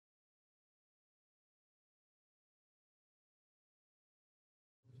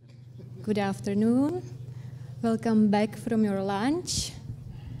Good afternoon. Welcome back from your lunch.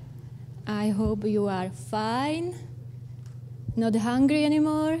 I hope you are fine, not hungry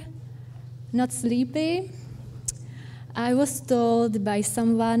anymore, not sleepy. I was told by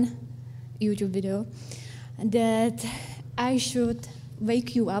someone, YouTube video, that I should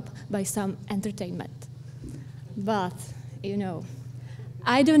wake you up by some entertainment. But, you know,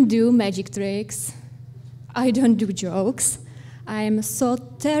 I don't do magic tricks. I don't do jokes. I am so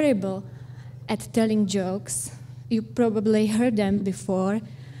terrible at telling jokes. You probably heard them before.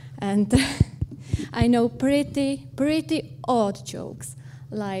 And I know pretty odd jokes.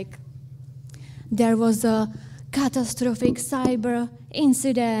 Like, there was a catastrophic cyber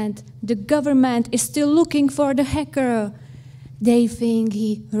incident. The government is still looking for the hacker. They think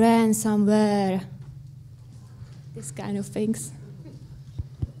he ran somewhere. This kind of things.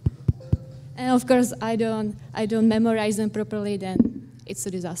 And of course, I don't memorize them properly, then it's a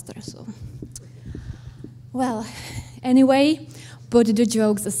disaster. So, well, anyway, put the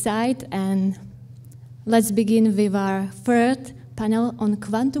jokes aside and let's begin with our third panel on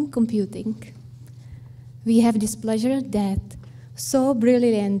quantum computing. We have this pleasure that so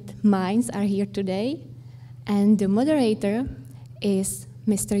brilliant minds are here today, and the moderator is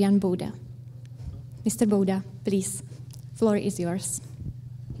Mr. Jan Bouda. Mr. Bouda, please, floor is yours.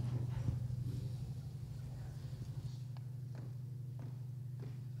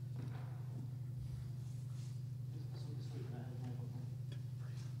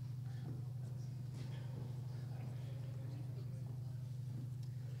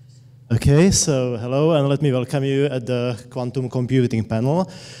 Okay, so hello, and let me welcome you at the quantum computing panel.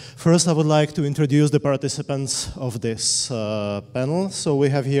 First, I would like to introduce the participants of this panel. So we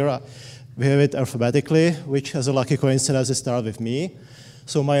have it alphabetically, which has a lucky coincidence to start with me.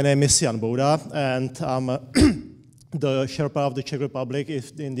 So my name is Jan Bouda, and I'm the Sherpa of the Czech Republic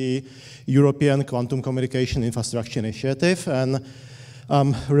in the European Quantum Communication Infrastructure Initiative, and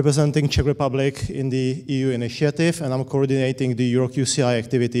I'm representing Czech Republic in the EU initiative, and I'm coordinating the EuroQCI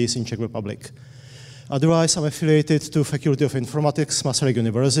activities in Czech Republic. Otherwise, I'm affiliated to Faculty of Informatics, Masaryk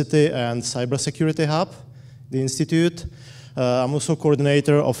University, and Cybersecurity Hub, the institute. I'm also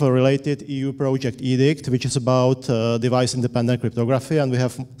coordinator of a related EU project EDICT, which is about device-independent cryptography, and we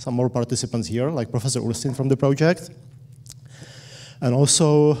have some more participants here, like Professor Ursin from the project. And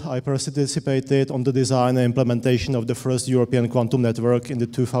also, I participated on the design and implementation of the first European quantum network in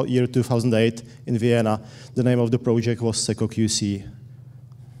the year 2008 in Vienna. The name of the project was SECO-QC.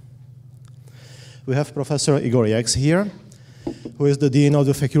 We have Professor Igor here, who is the Dean of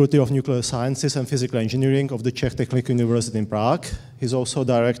the Faculty of Nuclear Sciences and Physical Engineering of the Czech Technical University in Prague. He's also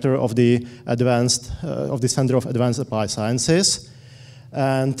director of the Center of Advanced Applied Sciences.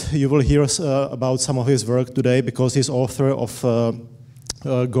 And you will hear about some of his work today because he's author of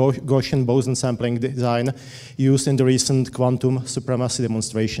Gaussian boson sampling design used in the recent quantum supremacy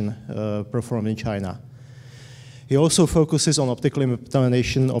demonstration performed in China. He also focuses on optical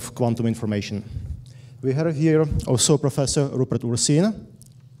implementation of quantum information. We have here also Professor Rupert Ursin,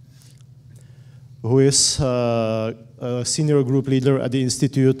 who is a senior group leader at the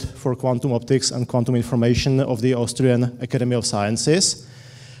Institute for Quantum Optics and Quantum Information of the Austrian Academy of Sciences.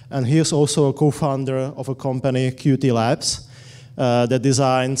 And he is also a co-founder of a company, QT Labs, that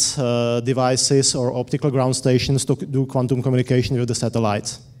designs devices or optical ground stations to do quantum communication with the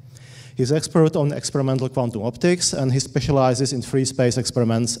satellites. He's expert on experimental quantum optics, and he specializes in free space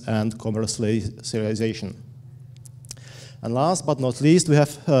experiments and commercialization. And last but not least, we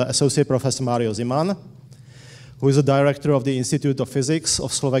have Associate Professor Mário Ziman, who is the director of the Institute of Physics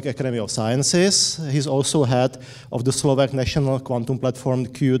of Slovak Academy of Sciences. He's also head of the Slovak national quantum platform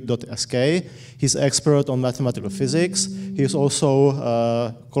Qt.sk. He's expert on mathematical physics. He's also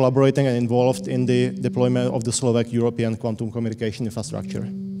collaborating and involved in the deployment of the Slovak European quantum communication infrastructure.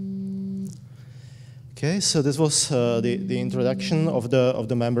 Okay, so this was the introduction of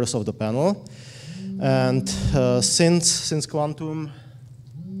the members of the panel. And since quantum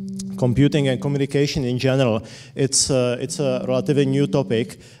computing and communication in general, it's a relatively new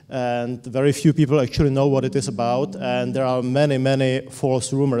topic, and very few people actually know what it is about, and there are many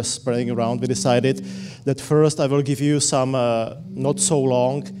false rumors spreading around. We decided that first I will give you some not so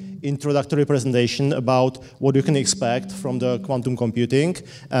long introductory presentation about what you can expect from the quantum computing,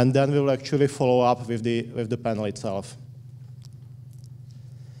 and then we will actually follow up with the panel itself.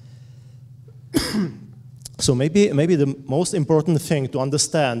 So maybe the most important thing to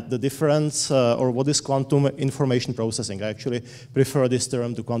understand the difference or what is quantum information processing, I actually prefer this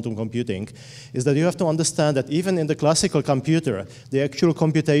term to quantum computing, is that you have to understand that even in the classical computer, the actual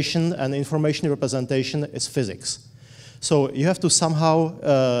computation and information representation is physics. So you have to somehow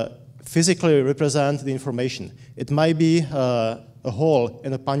physically represent the information. It might be a hole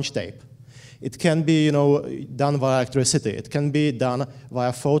in a punch tape. It can be, done via electricity. It can be done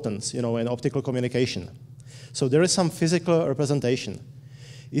via photons, in optical communication. So there is some physical representation.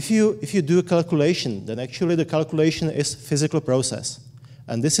 If you do a calculation, then actually the calculation is physical process.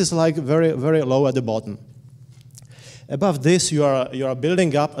 And this is like very, very low at the bottom. Above this, you are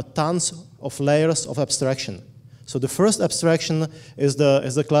building up a tons of layers of abstraction. So the first abstraction is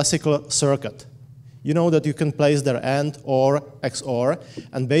the classical circuit. You know that you can place there AND, OR, XOR,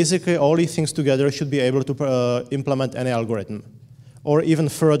 and basically all these things together should be able to implement any algorithm. Or even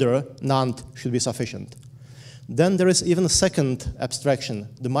further, NAND should be sufficient. Then there is even a second abstraction,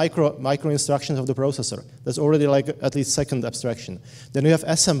 the micro instructions of the processor. That's already like at least second abstraction. Then you have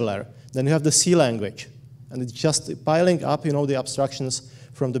assembler. Then you have the C language. And it's just piling up, the abstractions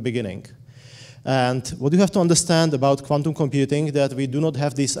from the beginning. And what you have to understand about quantum computing that we do not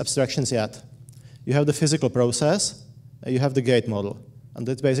have these abstractions yet. You have the physical process, and you have the gate model, and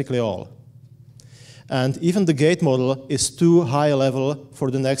that's basically all. And even the gate model is too high a level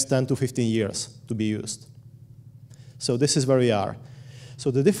for the next 10 to 15 years to be used. So this is where we are. So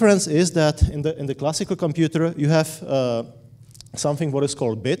the difference is that in the classical computer, you have something what is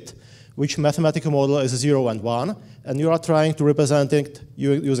called bit, which mathematical model is 0 and 1, and you are trying to represent it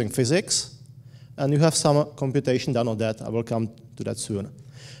using physics, and you have some computation done on that. I will come to that soon.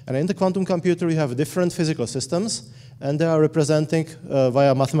 And in the quantum computer, you have different physical systems, and they are representing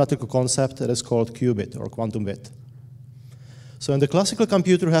via a mathematical concept that is called qubit or quantum bit. So in the classical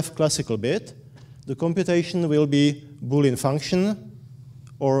computer, you have classical bit. The computation will be Boolean function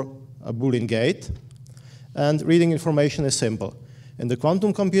or a Boolean gate, and reading information is simple. In the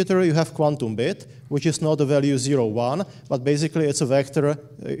quantum computer, you have quantum bit, which is not a value 0, 1, but basically it's a vector,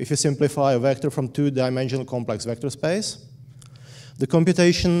 if you simplify, a vector from two-dimensional complex vector space. The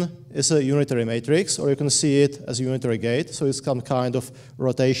computation is a unitary matrix, or you can see it as a unitary gate, so it's some kind of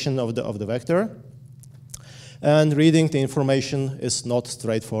rotation of the vector. And reading the information is not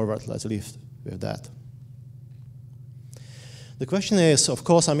straightforward. Let's leave with that. The question is, of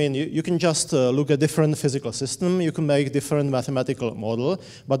course, you can just look at different physical system, you can make different mathematical model,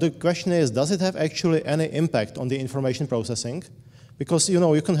 but the question is, does it have actually any impact on the information processing? Because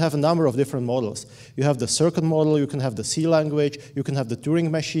you can have a number of different models. You have the circuit model, you can have the C language, you can have the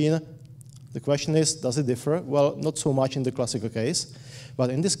Turing machine. The question is, does it differ? Well, not so much in the classical case. But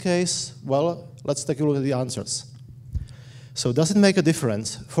in this case, well, let's take a look at the answers. So does it make a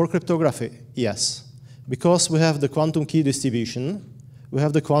difference? For cryptography, yes. Because we have the quantum key distribution, we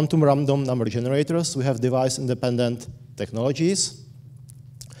have the quantum random number generators, we have device-independent technologies.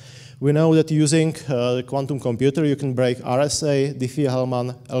 We know that using the quantum computer, you can break RSA,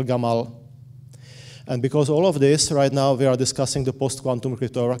 Diffie-Hellman, Elgamal. And because all of this, right now we are discussing the post-quantum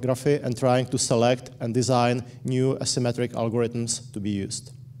cryptography and trying to select and design new asymmetric algorithms to be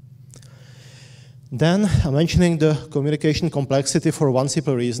used. Then I'm mentioning the communication complexity for one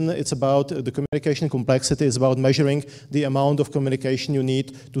simple reason. It's about the communication complexity is about measuring the amount of communication you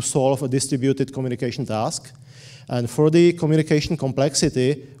need to solve a distributed communication task. And for the communication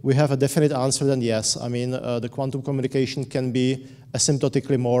complexity, we have a definite answer than yes. The quantum communication can be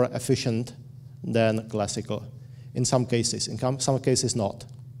asymptotically more efficient than classical in some cases not.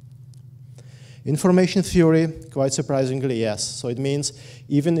 Information theory, quite surprisingly, yes. So it means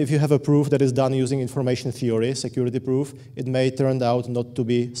even if you have a proof that is done using information theory, security proof, it may turn out not to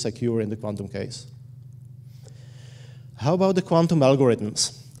be secure in the quantum case. How about the quantum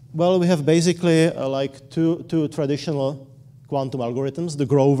algorithms? Well, we have basically like two traditional quantum algorithms, the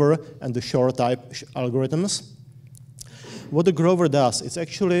Grover and the Shor type algorithms. What the Grover does, it's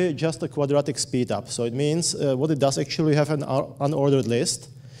actually just a quadratic speedup. So it means what it does actually have an unordered list,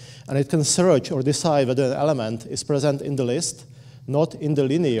 and it can search or decide whether an element is present in the list, not in the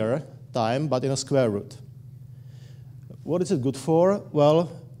linear time, but in a square root. What is it good for? Well,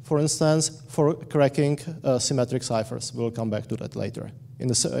 for instance, for cracking symmetric ciphers. We'll come back to that later, in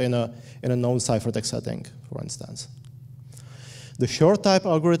a known ciphertext setting, for instance. The Shor type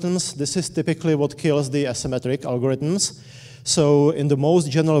algorithms, this is typically what kills the asymmetric algorithms. So in the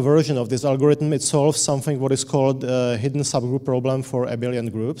most general version of this algorithm, it solves something what is called a hidden subgroup problem for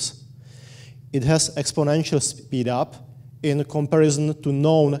abelian groups. It has exponential speed up in comparison to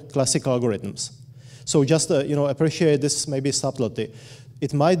known classical algorithms. So just appreciate this maybe subtlety.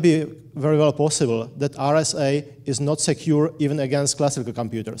 It might be very well possible that RSA is not secure even against classical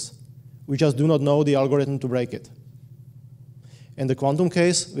computers. We just do not know the algorithm to break it. In the quantum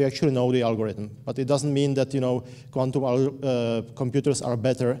case, we actually know the algorithm, but it doesn't mean that quantum computers are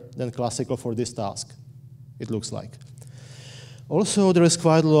better than classical for this task, it looks like. Also, there is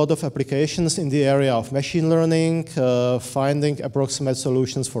quite a lot of applications in the area of machine learning, finding approximate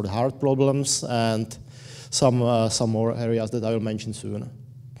solutions for the hard problems, and some more areas that I will mention soon.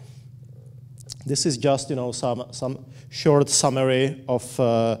 This is just, some short summary of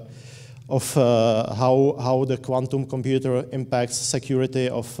how the quantum computer impacts security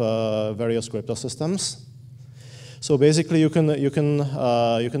of various crypto systems. So basically, you can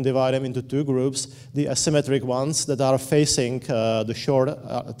divide them into two groups: the asymmetric ones that are facing the short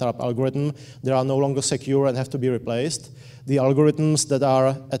trap algorithm. They are no longer secure and have to be replaced. The algorithms that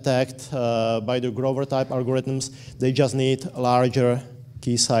are attacked by the Grover type algorithms, they just need larger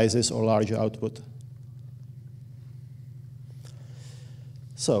key sizes or larger output.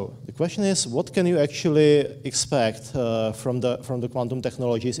 So the question is, what can you actually expect from the quantum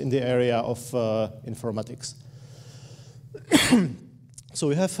technologies in the area of informatics? So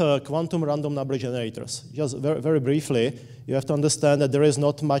we have quantum random number generators. Just very briefly, you have to understand that there is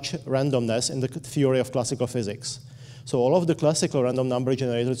not much randomness in the theory of classical physics. So all of the classical random number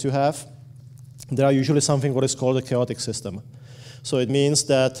generators you have, they are usually something what is called a chaotic system. So it means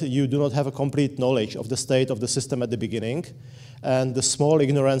that you do not have a complete knowledge of the state of the system at the beginning, and the small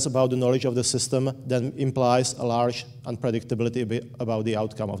ignorance about the knowledge of the system then implies a large unpredictability about the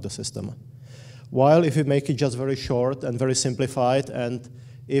outcome of the system. While if you make it just very short and very simplified, and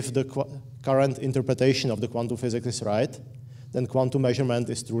if the current interpretation of the quantum physics is right, then quantum measurement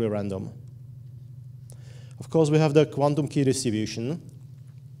is truly random. Of course, we have the quantum key distribution.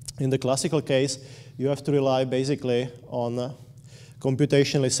 In the classical case, you have to rely basically on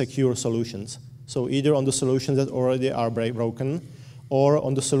computationally secure solutions. So either on the solutions that already are broken, or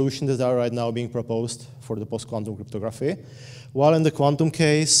on the solutions that are right now being proposed for the post-quantum cryptography. While in the quantum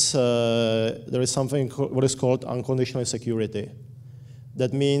case, there is something what is called unconditional security.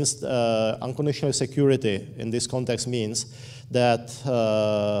 That means unconditional security in this context means that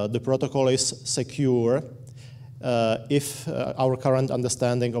the protocol is secure if our current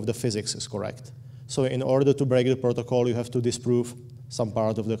understanding of the physics is correct. So in order to break the protocol, you have to disprove some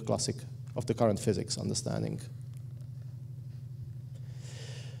part of the current physics understanding.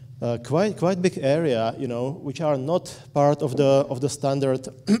 Quite big area, which are not part of the standard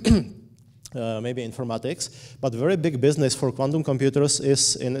maybe informatics, but very big business for quantum computers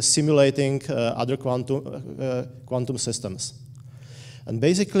is in simulating other quantum systems. And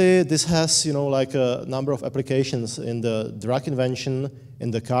basically, this has like a number of applications in the drug invention,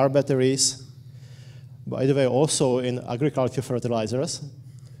 in the car batteries, by the way, also in agriculture fertilizers,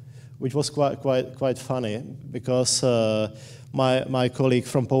 which was quite funny because my colleague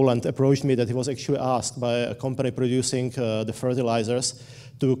from Poland approached me that he was actually asked by a company producing the fertilizers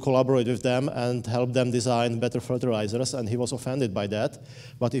to collaborate with them and help them design better fertilizers, and he was offended by that.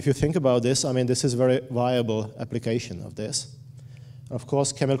 But if you think about this, I mean, this is a very viable application of this. Of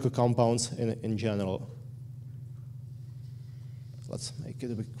course, chemical compounds in general. Let's make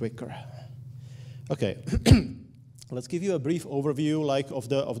it a bit quicker. Okay. Let's give you a brief overview of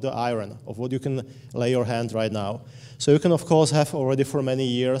the iron, of what you can lay your hand right now. So you can, of course, have already for many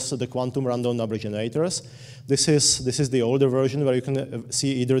years the quantum random number generators. This is the older version where you can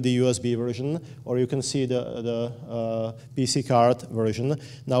see either the USB version or you can see the PC card version.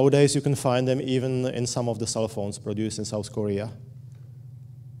 Nowadays, you can find them even in some of the cell phones produced in South Korea.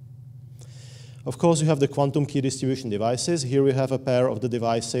 Of course, you have the quantum key distribution devices. Here we have a pair of the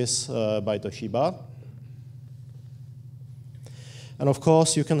devices by Toshiba. And of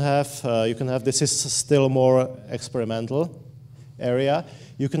course, you can have this is still more experimental area.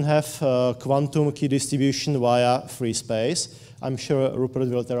 You can have quantum key distribution via free space. I'm sure Rupert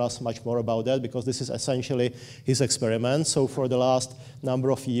will tell us much more about that because this is essentially his experiment. So for the last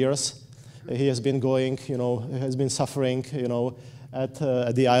number of years, he has been going, he has been suffering, at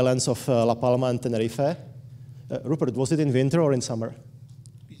the islands of La Palma and Tenerife. Rupert, was it in winter or in summer?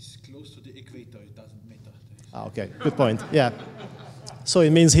 It's close to the equator, it doesn't matter. Ah, okay, good point, yeah. So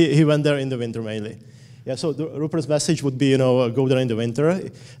it means he went there in the winter mainly. Yeah, so Rupert's message would be, go there in the winter,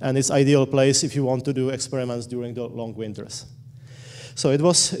 and it's ideal place if you want to do experiments during the long winters. So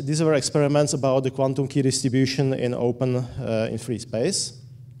these were experiments about the quantum key distribution in open, in free space.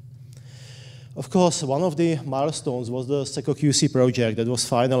 Of course, one of the milestones was the SecoQC project that was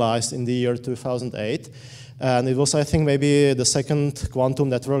finalized in the year 2008. And it was, I think, maybe the second quantum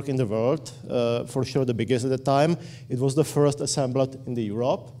network in the world, for sure the biggest at the time. It was the first assembled in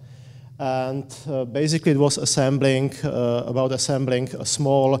Europe. And basically it was about assembling a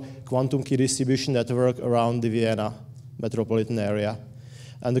small quantum key distribution network around the Vienna metropolitan area.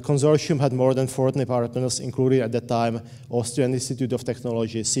 And the consortium had more than 40 partners, including at that time Austrian Institute of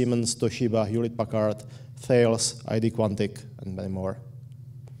Technology, Siemens, Toshiba, Hewlett-Packard, Thales, ID Quantic, and many more.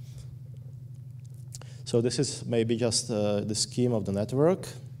 So this is maybe just the scheme of the network.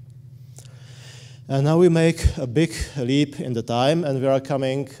 And now we make a big leap in the time, and we are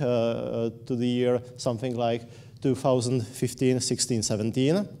coming to the year something like 2015, 16,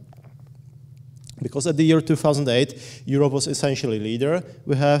 17. Because at the year 2008, Europe was essentially leader.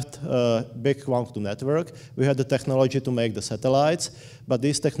 We had a big quantum network. We had the technology to make the satellites, but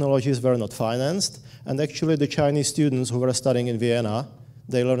these technologies were not financed. And actually, the Chinese students who were studying in Vienna,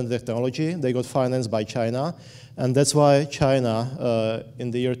 they learned the technology. They got financed by China. And that's why China,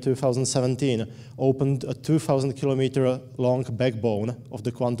 in the year 2017, opened a 2,000-kilometer long backbone of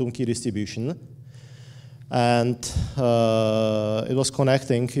the quantum key distribution. And it was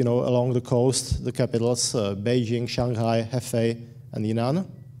connecting, along the coast, the capitals, Beijing, Shanghai, Hefei, and Yinan.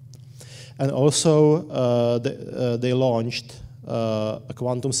 And also, they launched a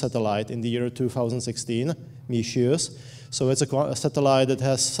quantum satellite in the year 2016, Micius. So it's a satellite that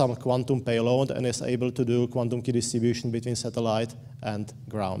has some quantum payload and is able to do quantum key distribution between satellite and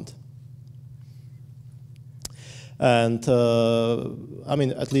ground. And I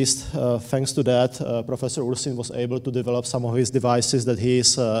mean, at least thanks to that, Professor Ursin was able to develop some of his devices that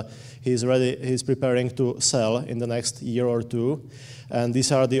he's preparing to sell in the next year or two. And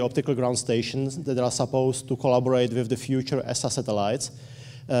these are the optical ground stations that are supposed to collaborate with the future ESA satellites.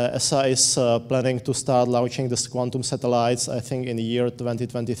 ESA is planning to start launching the quantum satellites, I think, in the year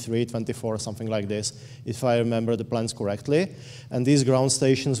 2023, 24, something like this, if I remember the plans correctly. And these ground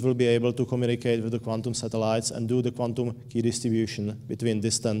stations will be able to communicate with the quantum satellites and do the quantum key distribution between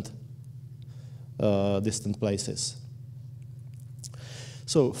distant places.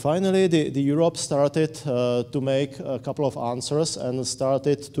 So finally, the Europe started to make a couple of answers and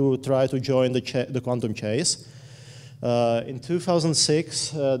started to try to join the quantum chase. In 2006,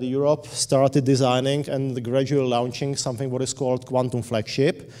 the Europe started designing and gradually launching something what is called Quantum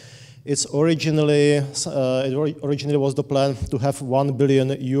Flagship. It originally was the plan to have €1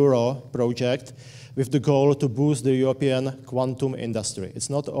 billion project with the goal to boost the European quantum industry.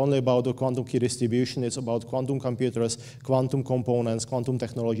 It's not only about the quantum key distribution, it's about quantum computers, quantum components, quantum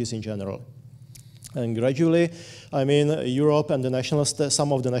technologies in general. And gradually, I mean, Europe and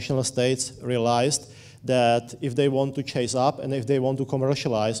some of the national states realized that if they want to chase up and if they want to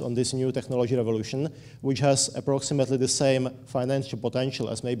commercialize on this new technology revolution, which has approximately the same financial potential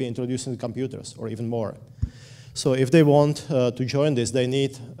as maybe introducing computers or even more. So if they want to join this, they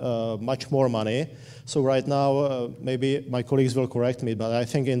need much more money. So right now, maybe my colleagues will correct me, but I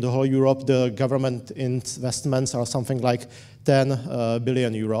think in the whole Europe, the government investments are something like 10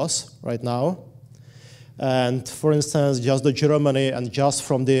 billion euros right now. And for instance, just the Germany and just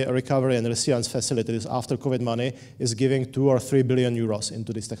from the recovery and resilience facilities after COVID money is giving 2 or 3 billion euros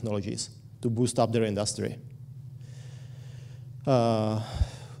into these technologies to boost up their industry.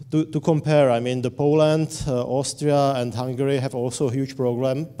 To compare, I mean, the Poland, Austria, and Hungary have also huge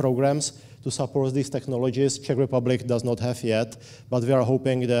programs to support these technologies. Czech Republic does not have yet, but we are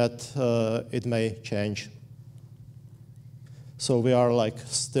hoping that it may change. So we are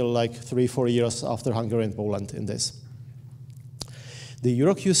still 3-4 years after Hungary and Poland in this. The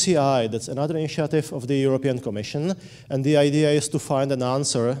EuroQCI, that's another initiative of the European Commission, and the idea is to find an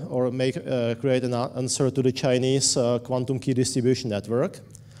answer or create an answer to the Chinese quantum key distribution network.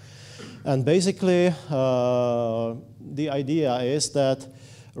 And basically, the idea is that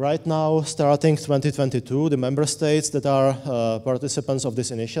right now, starting 2022, the member states that are participants of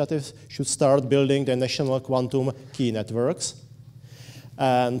this initiative should start building their national quantum key networks.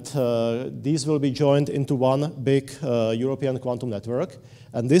 And these will be joined into one big European quantum network.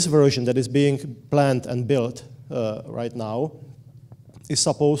 And this version that is being planned and built right now is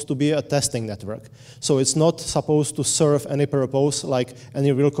supposed to be a testing network. So it's not supposed to serve any purpose like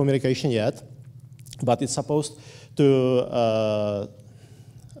any real communication yet, but it's supposed to,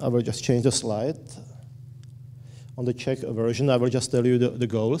 I will just change the slide. On the Czech version, I will just tell you the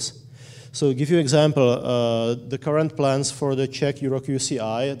goals. So to give you an example, the current plans for the Czech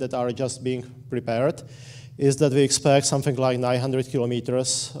EuroQCI that are just being prepared is that we expect something like 900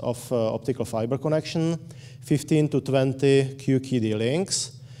 kilometers of optical fiber connection, 15 to 20 QKD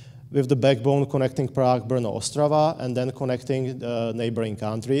links, with the backbone connecting Prague, Brno, Ostrava, and then connecting neighboring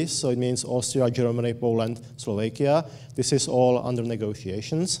countries. So it means Austria, Germany, Poland, Slovakia. This is all under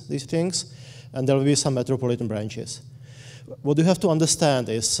negotiations, these things. And there will be some metropolitan branches. What you have to understand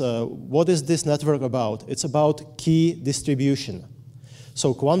is, what is this network about? It's about key distribution.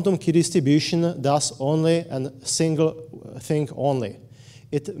 So quantum key distribution does only a single thing only.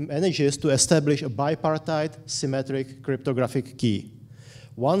 it manages to establish a bipartite symmetric cryptographic key.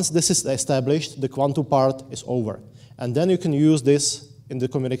 Once this is established, the quantum part is over. And then you can use this in the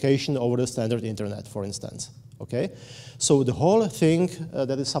communication over the standard internet, for instance. Okay? So the whole thing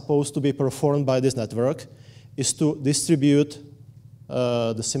that is supposed to be performed by this network is to distribute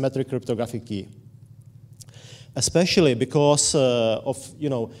the symmetric cryptographic key. Especially because of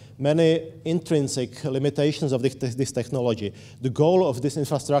many intrinsic limitations of this technology. The goal of this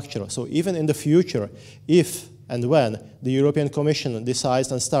infrastructure, so even in the future, if and when the European Commission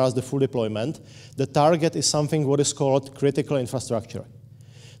decides and starts the full deployment, the target is something what is called critical infrastructure.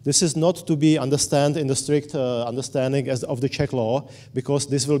 This is not to be understood in the strict understanding of the Czech law, because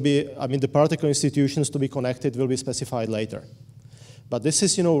this will be, the particular institutions to be connected will be specified later. But this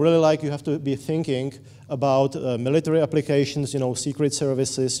is, really like you have to be thinking about military applications, secret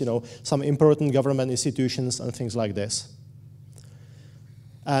services, some important government institutions and things like this.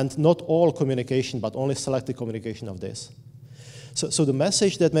 And not all communication, but only selected communication of this. So the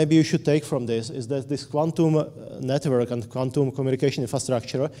message that maybe you should take from this is that this quantum network and quantum communication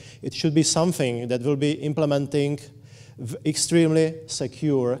infrastructure, it should be something that will be implementing extremely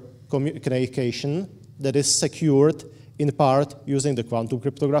secure communication that is secured in part using the quantum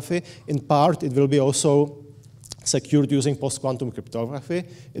cryptography. In part, it will be also secured using post-quantum cryptography.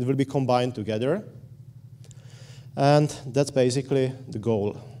 It will be combined together. And that's basically the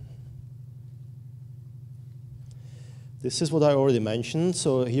goal. This is what I already mentioned.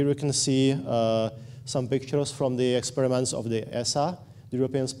 So here you can see some pictures from the experiments of the ESA, the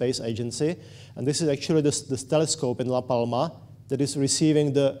European Space Agency. And this is actually this telescope in La Palma that is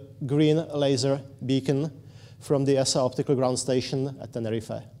receiving the green laser beacon from the ESA optical ground station at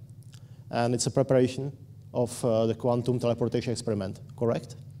Tenerife. And it's a preparation of the quantum teleportation experiment,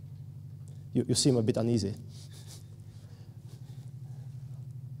 correct? You seem a bit uneasy.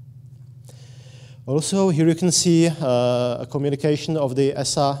 Also, here you can see a communication of the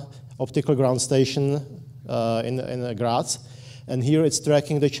ESA optical ground station in Graz. And here it's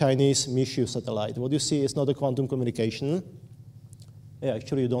tracking the Chinese Mixiu satellite. What you see is not a quantum communication. Yeah,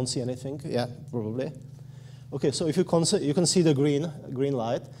 actually you don't see anything. Yeah, probably. Okay, so if you can see the green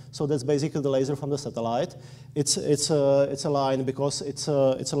light. So that's basically the laser from the satellite. It's a line because it's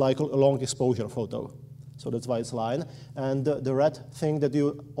like a long exposure photo. So that's why it's line. And the red thing that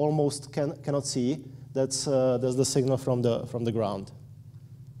you almost cannot see, that's the signal from the ground.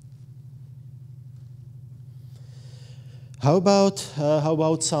 How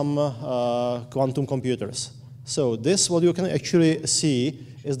about some quantum computers? So this, what you can actually see,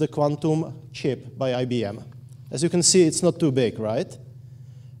 is the quantum chip by IBM. As you can see, it's not too big, right?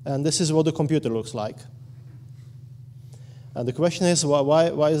 And this is what the computer looks like. And the question is,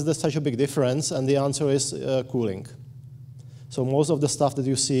 why is there such a big difference? And the answer is cooling. So most of the stuff that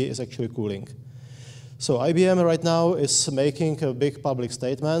you see is actually cooling. So IBM right now is making big public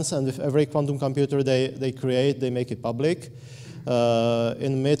statements, and with every quantum computer they create, they make it public.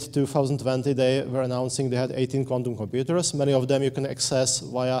 In mid-2020, they were announcing they had 18 quantum computers. Many of them you can access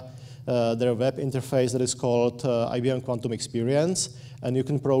via their web interface that is called IBM Quantum Experience, and you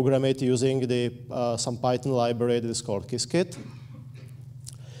can program it using some Python library that is called Qiskit.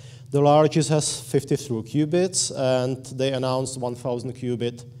 The largest has 53 qubits, and they announced 1,000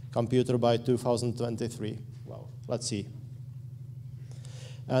 qubit computer by 2023. Well, let's see.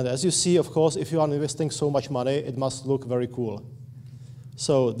 And as you see, of course, if you are investing so much money, it must look very cool.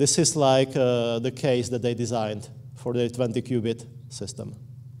 So this is like the case that they designed for the 20 qubit system.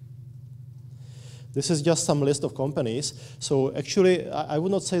 This is just some list of companies. So actually, I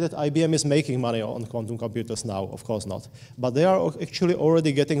would not say that IBM is making money on quantum computers now, of course not. But they are actually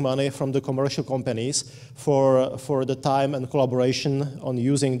already getting money from the commercial companies for the time and collaboration on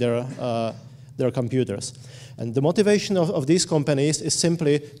using their computers. And the motivation of these companies is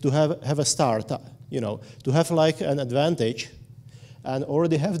simply to have a start, to have like an advantage and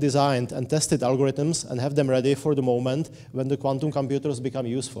already have designed and tested algorithms and have them ready for the moment when the quantum computers become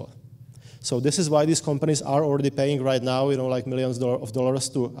useful. So this is why these companies are already paying right now, like millions of dollars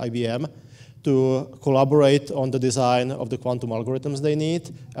to IBM to collaborate on the design of the quantum algorithms they need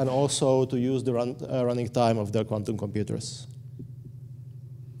and also to use the running time of their quantum computers.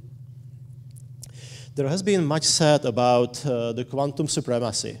 There has been much said about the quantum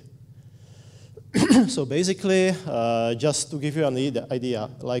supremacy. So basically, just to give you an idea,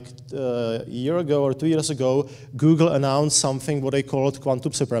 like a year ago or 2 years ago, Google announced something what they called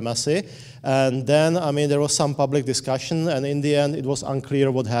quantum supremacy. And then, there was some public discussion, and in the end, it was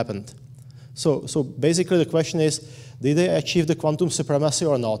unclear what happened. So basically, the question is, did they achieve the quantum supremacy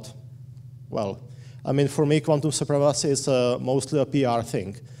or not? Well, I mean, for me, quantum supremacy is mostly a PR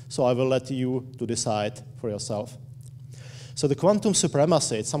thing. So I will let you to decide for yourself. So the quantum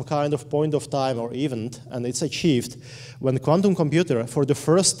supremacy, it's some kind of point of time or event, and it's achieved when the quantum computer, for the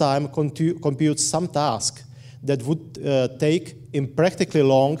first time, computes some task that would take impractically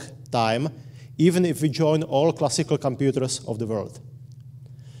long time, even if we join all classical computers of the world.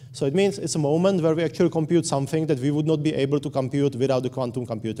 So it means it's a moment where we actually compute something that we would not be able to compute without the quantum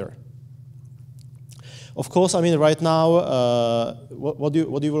computer. Of course, I mean, right now, what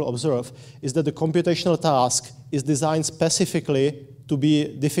you will observe is that the computational task is designed specifically to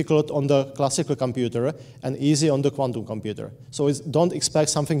be difficult on the classical computer and easy on the quantum computer. So don't expect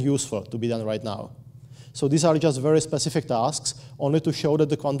something useful to be done right now. So these are just very specific tasks, only to show that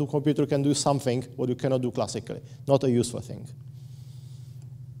the quantum computer can do something what you cannot do classically, not a useful thing.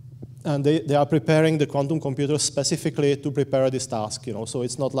 And they are preparing the quantum computer specifically to prepare this task, you know. So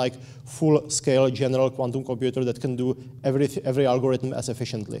it's not like full-scale general quantum computer that can do every algorithm as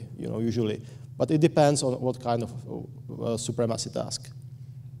efficiently, you know, usually. But it depends on what kind of supremacy task.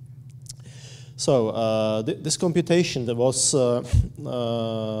 So this computation that was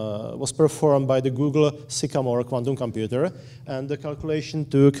performed by the Google Sycamore quantum computer, and the calculation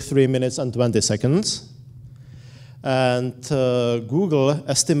took 3 minutes and 20 seconds. And Google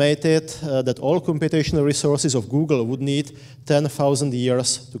estimated that all computational resources of Google would need 10,000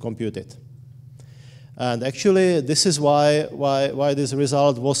 years to compute it. And actually, this is why this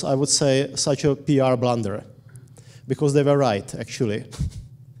result was, I would say, such a PR blunder. Because they were right, actually.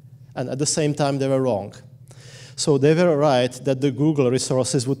 And at the same time, they were wrong. So they were right that the Google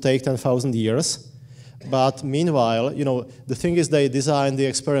resources would take 10,000 years. But meanwhile, you know, the thing is they designed the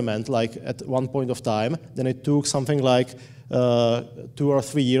experiment like at one point of time, then it took something like 2 or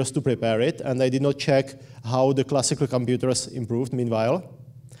 3 years to prepare it, and they did not check how the classical computers improved meanwhile.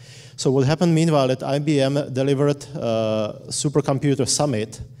 So what happened meanwhile that IBM delivered a supercomputer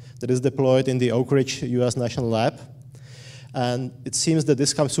summit that is deployed in the Oak Ridge US National Lab. And it seems that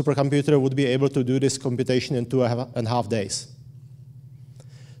this supercomputer would be able to do this computation in 2.5 days.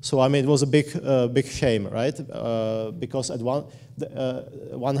 So I mean, it was a big shame, right? Because at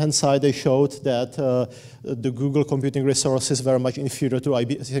one hand side, they showed that the Google computing resources were much inferior to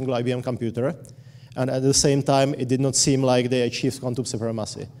a single IBM computer. And at the same time, it did not seem like they achieved quantum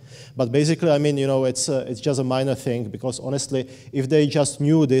supremacy. But basically, I mean, you know, it's just a minor thing, because honestly, if they just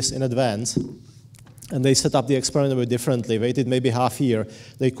knew this in advance, and they set up the experiment a bit differently, waited maybe half a year,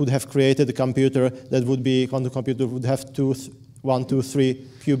 they could have created a computer that would be, quantum computer would have 1, 2, 3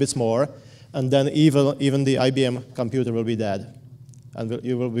 qubits more, and then even the IBM computer will be dead. And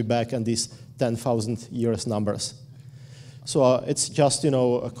you will be back in these 10,000 years numbers. So it's just, you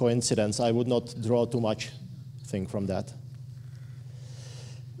know, a coincidence. I would not draw too much thing from that.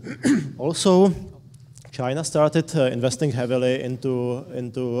 Also, China started investing heavily into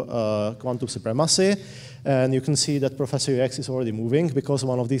quantum supremacy. And you can see that Professor X is already moving, because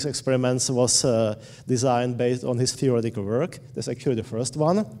one of these experiments was designed based on his theoretical work. That's actually the first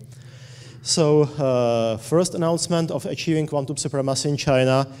one. So first announcement of achieving quantum supremacy in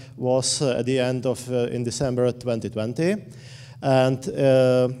China was at the end of, in December 2020. And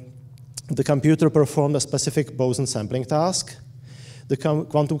the computer performed a specific boson sampling task. The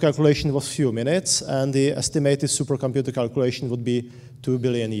quantum calculation was few minutes, and the estimated supercomputer calculation would be 2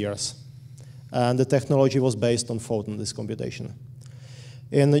 billion years. And the technology was based on photon disk computation.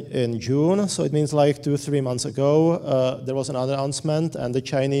 In June, so it means like 2 or 3 months ago, there was another announcement, and the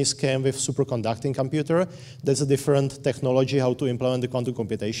Chinese came with superconducting computer. That's a different technology how to implement the quantum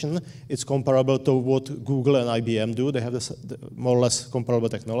computation. It's comparable to what Google and IBM do. They have this more or less comparable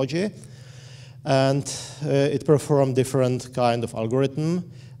technology. And it performed different kind of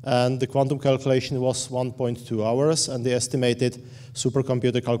algorithm. And the quantum calculation was 1.2 hours, and the estimated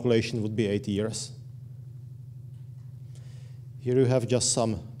supercomputer calculation would be 8 years. Here you have just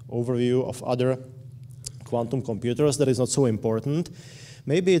some overview of other quantum computers. That is not so important.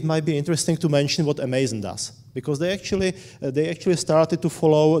 Maybe it might be interesting to mention what Amazon does, because they actually started to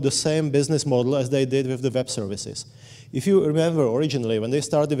follow the same business model as they did with the web services. If you remember originally, when they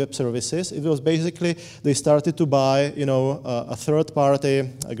started web services, it was basically they started to buy, you know, a third-party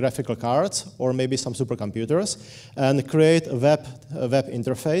graphical cards or maybe some supercomputers and create a web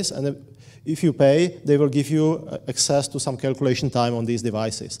interface. And if you pay, they will give you access to some calculation time on these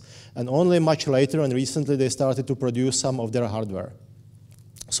devices. And only much later and recently they started to produce some of their hardware.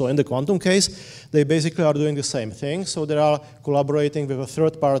 So in the quantum case, they basically are doing the same thing. So they are collaborating with a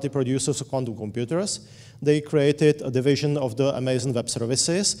third-party producers of quantum computers. They created a division of the Amazon Web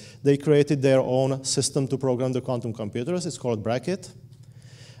Services. They created their own system to program the quantum computers. It's called Bracket.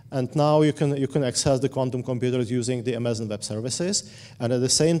 And now you can access the quantum computers using the Amazon Web Services. And at the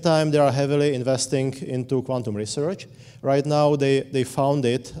same time, they are heavily investing into quantum research. Right now, they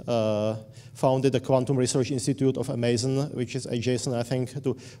founded the Quantum Research Institute of Amazon, which is adjacent, I think,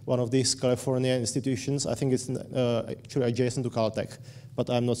 to one of these California institutions. I think it's actually adjacent to Caltech, but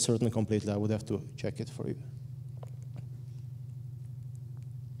I'm not certain completely. I would have to check it for you.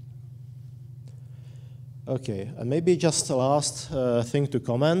 Okay, and maybe just the last thing to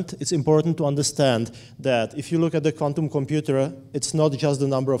comment. It's important to understand that if you look at the quantum computer, it's not just the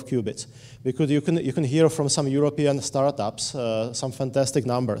number of qubits. Because you can hear from some European startups some fantastic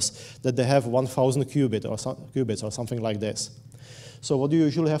numbers that they have 1,000 qubits or something like this. So what you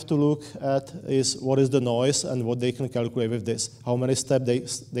usually have to look at is what is the noise and what they can calculate with this. How many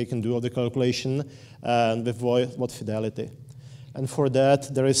steps they can do of the calculation and with what fidelity. And for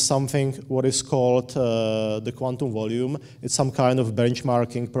that, there is something what is called the quantum volume. It's some kind of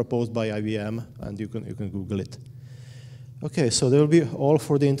benchmarking proposed by IBM, and you can Google it. Okay, so that will be all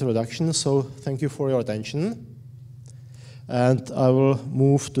for the introduction. So thank you for your attention. And I will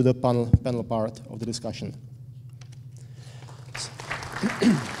move to the panel part of the discussion.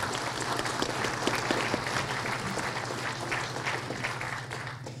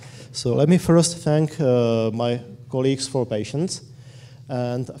 So let me first thank my colleagues for patience.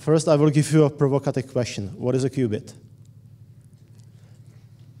 And first, I will give you a provocative question. What is a qubit?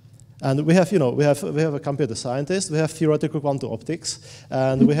 And we have a computer scientist, we have theoretical quantum optics,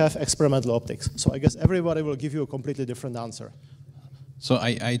 and we have experimental optics. So I guess everybody will give you a completely different answer. So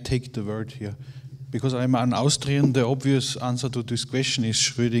I take the word here. Because I'm an Austrian, the obvious answer to this question is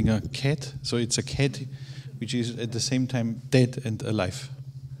Schrödinger cat. So it's a cat which is at the same time dead and alive.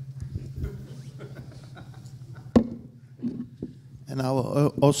 And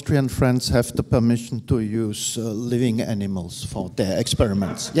our Austrian friends have the permission to use living animals for their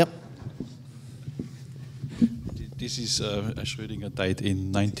experiments. Yep. This is Schrödinger died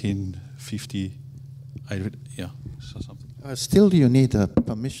in 1950. So something. Still, you need a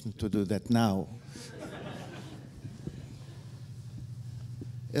permission to do that now.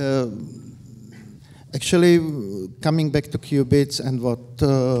 Actually, coming back to qubits and what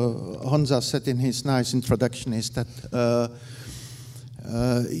Honza said in his nice introduction is that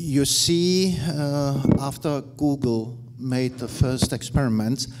you see, after Google made the first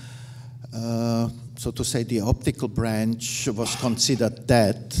experiments, so to say the optical branch was considered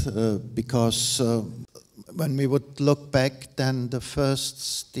dead because when we would look back, then the first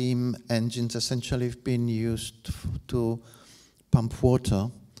steam engines essentially have been used to pump water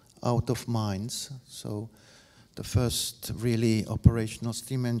out of mines. So the first really operational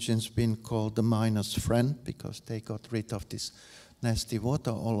steam engines been called the miner's friend because they got rid of this nasty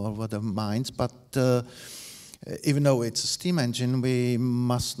water all over the mines. But even though it's a steam engine, we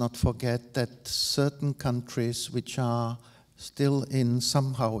must not forget that certain countries which are still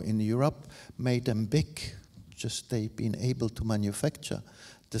somehow in Europe made them big, just they've been able to manufacture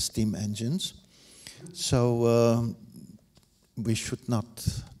the steam engines. So we should not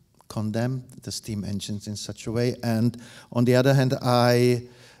condemn the steam engines in such a way. And on the other hand,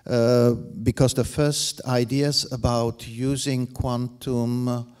 because the first ideas about using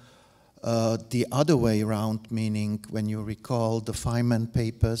quantum the other way around, meaning when you recall the Feynman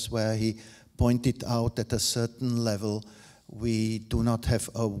papers where he pointed out at a certain level we do not have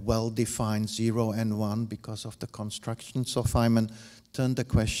a well-defined 0 and 1 because of the construction. So Feynman turned the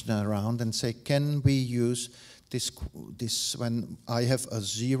question around and said, can we use this when I have a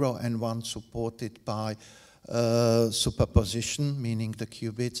 0 and 1 supported by superposition, meaning the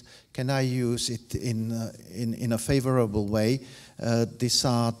qubits, can I use it in a favorable way? These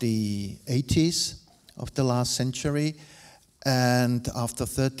are the 80s of the last century, and after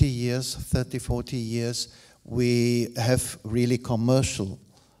 30, 40 years, we have really commercial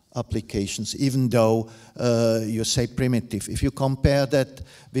applications, even though you say primitive. If you compare that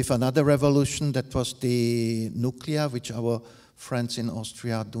with another revolution, that was the nuclear, which our friends in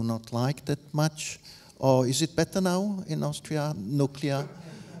Austria do not like that much. Or is it better now in Austria, nuclear?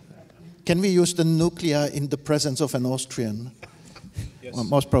 Can we use the nuclear in the presence of an Austrian? Yes. Well,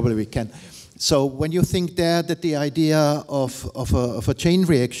 most probably we can. So when you think there that the idea of a chain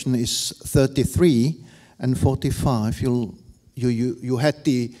reaction is 33 and 45, you had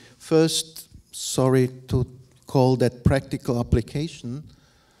the first, sorry to call that practical application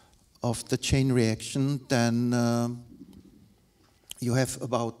of the chain reaction, then you have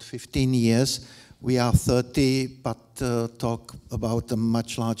about 15 years. We are 30, but talk about a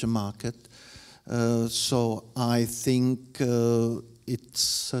much larger market. So I think it's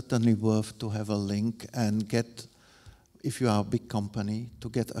certainly worth to have a link and get if you are a big company, to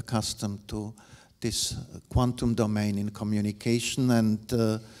get accustomed to this quantum domain in communication. And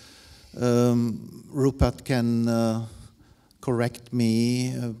Rupert can correct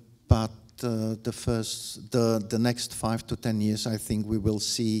me, but the next 5 to 10 years, I think we will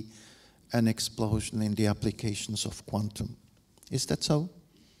see an explosion in the applications of quantum. Is that so?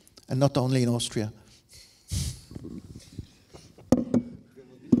 And not only in Austria.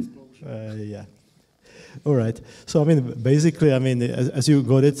 Yeah. All right. So, I mean, basically, I mean, as you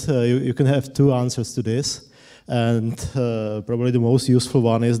got it, you can have two answers to this. And probably the most useful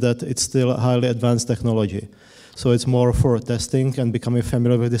one is that it's still a highly advanced technology. So it's more for testing and becoming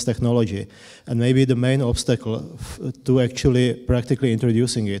familiar with this technology. And maybe the main obstacle to actually practically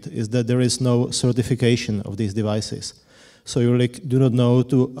introducing it is that there is no certification of these devices. So you really do not know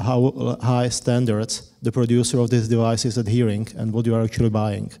to how high standards the producer of this device is adhering and what you are actually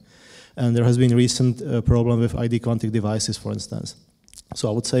buying. And there has been recent problem with ID quantic devices, for instance. So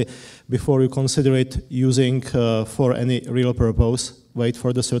I would say before you consider it using for any real purpose, wait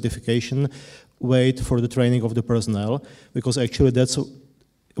for the certification, wait for the training of the personnel, because actually that's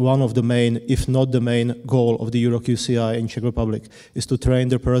one of the main, if not the main goal of the EuroQCI in Czech Republic, is to train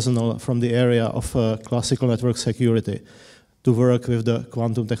the personnel from the area of classical network security to work with the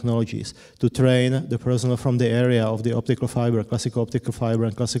quantum technologies, to train the personnel from the area of the optical fiber, classical optical fiber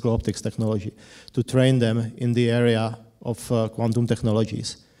and classical optics technology, to train them in the area of quantum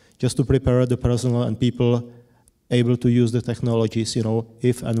technologies, just to prepare the personnel and people able to use the technologies, you know,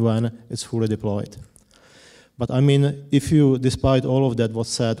 if and when it's fully deployed. But I mean, if you, despite all of that was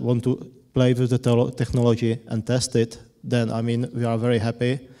said, want to play with the technology and test it, then I mean, we are very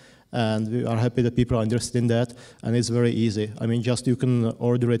happy. And we are happy that people are interested in that, and it's very easy. I mean, just you can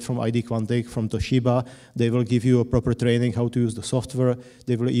order it from ID Quantic, from Toshiba. They will give you a proper training how to use the software.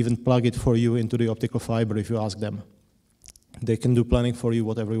 They will even plug it for you into the optical fiber if you ask them. They can do planning for you,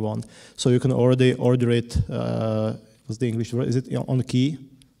 whatever you want. So you can already order it, what's the English word? Is it on key?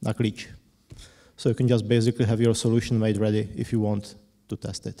 Na klíč. So you can just basically have your solution made ready if you want to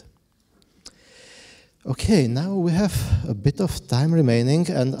test it. Okay, now we have a bit of time remaining,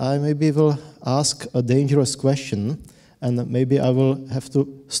 and I maybe will ask a dangerous question, and maybe I will have to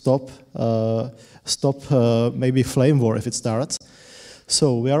stop maybe flame war if it starts.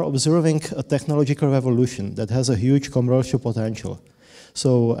 So we are observing a technological revolution that has a huge commercial potential.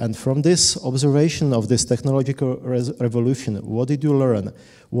 So, and from this observation of this technological revolution, what did you learn?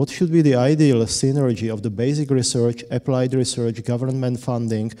 What should be the ideal synergy of the basic research, applied research, government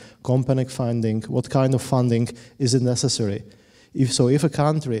funding, company funding? What kind of funding is it necessary? If a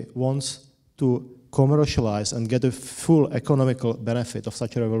country wants to commercialize and get a full economical benefit of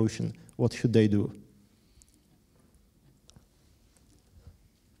such a revolution, what should they do?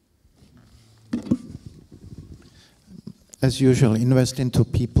 As usual, invest into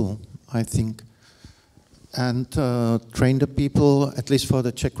people, I think, and train the people, at least for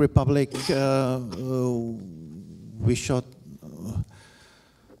the Czech Republic. We should,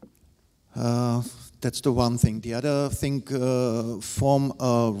 that's the one thing. The other thing, form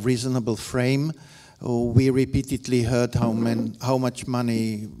a reasonable frame. We repeatedly heard how much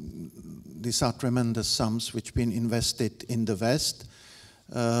money, these are tremendous sums which been invested in the West.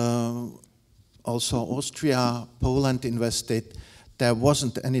 Also Austria, Poland invested. There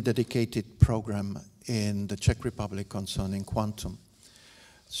wasn't any dedicated program in the Czech Republic concerning quantum.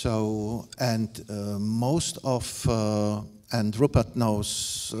 So, and most of, and Rupert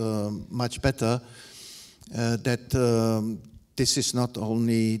knows much better, that this is not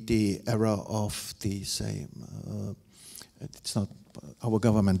only the era of the, say, it's not, our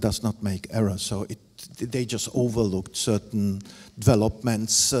government does not make errors, so they just overlooked certain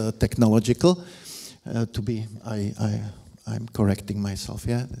developments, technological. To be, I'm correcting myself.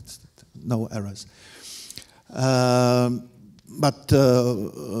 Yeah, it's no errors. But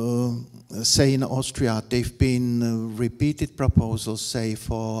say in Austria, they've been repeated proposals, say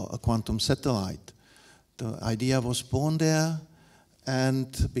for a quantum satellite. The idea was born there,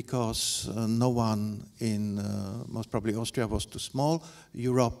 and because no one in, most probably Austria was too small,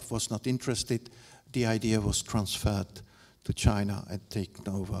 Europe was not interested, the idea was transferred to China and taken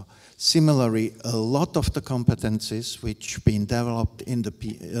over. Similarly, a lot of the competencies which been developed in the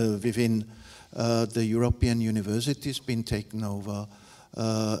within the European universities been taken over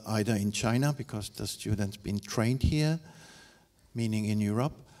either in China because the students been trained here, meaning in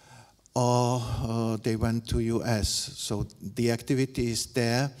Europe, or they went to US. So the activity is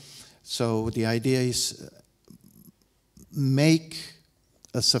there. So the idea is make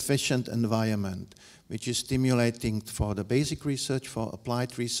a sufficient environment which is stimulating for the basic research, for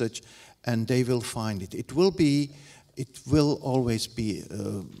applied research, and they will find it. It will be it will always be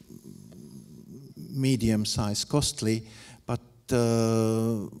medium-sized costly, but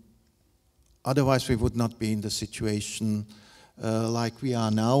otherwise we would not be in the situation like we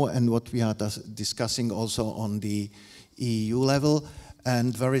are now and what we are discussing also on the EU level.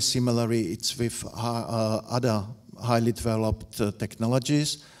 And very similarly, it's with other highly developed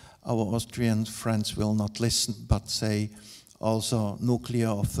technologies. Our Austrian friends will not listen, but say also nuclear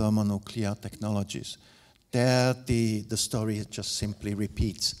or thermonuclear technologies. There, the story just simply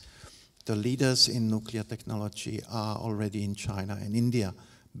repeats. The leaders in nuclear technology are already in China and India,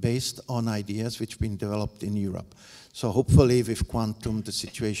 based on ideas which have been developed in Europe. So hopefully with quantum, the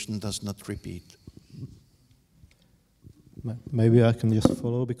situation does not repeat. Maybe I can just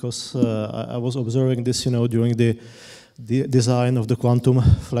follow, because I was observing this, during the design of the quantum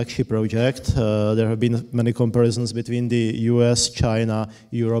flagship project. There have been many comparisons between the US, China,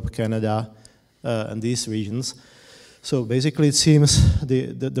 Europe, Canada, and these regions. So basically it seems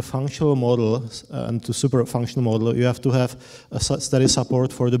the functional model and the super functional model, you have to have a steady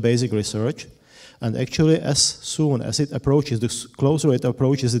support for the basic research. And actually, as soon as it approaches, the closer it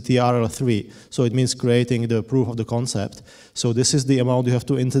approaches the TRL3, so it means creating the proof of the concept. So this is the amount you have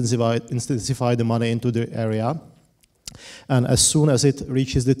to intensify the money into the area. And as soon as it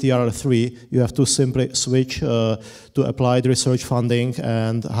reaches the TRL3, you have to simply switch to applied research funding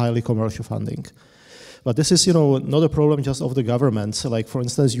and highly commercial funding. But this is, not a problem just of the governments. Like, for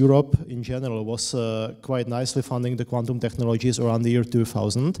instance, Europe in general was quite nicely funding the quantum technologies around the year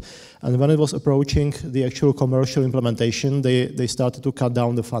 2000. And when it was approaching the actual commercial implementation, they started to cut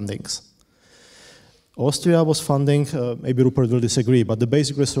down the fundings. Austria was funding, maybe Rupert will disagree, but the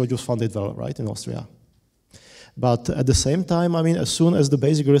basic research was funded well, right, in Austria. But at the same time, as soon as the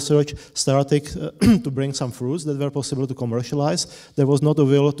basic research started to bring some fruits that were possible to commercialize, there was not a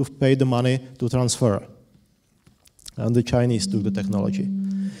will to pay the money to transfer. And the Chinese took the technology.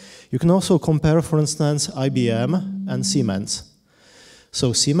 You can also compare, for instance, IBM and Siemens.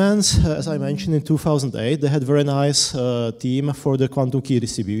 So Siemens, as I mentioned in 2008, they had a very nice team for the quantum key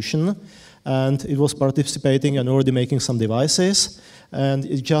distribution. And it was participating and already making some devices. And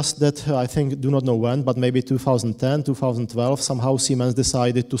it's just that, I think, do not know when, but maybe 2010, 2012, somehow Siemens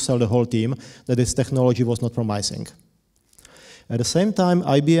decided to sell the whole team, that its technology was not promising. At the same time,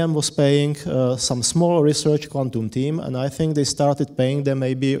 IBM was paying some small research quantum team, and I think they started paying them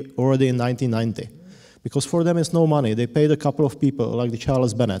maybe already in 1990. Because for them it's no money. They paid a couple of people, like the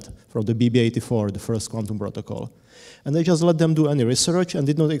Charles Bennett from the BB84, the first quantum protocol. And they just let them do any research and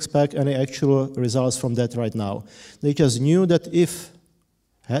did not expect any actual results from that right now. They just knew that if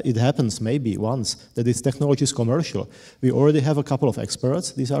it happens maybe once that this technology is commercial, we already have a couple of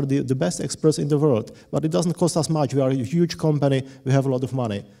experts. These are the best experts in the world. But it doesn't cost us much. We are a huge company. We have a lot of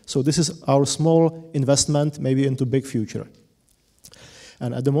money. So this is our small investment maybe into big future.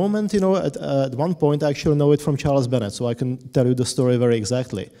 And at the moment, at one point, I actually know it from Charles Bennett, so I can tell you the story very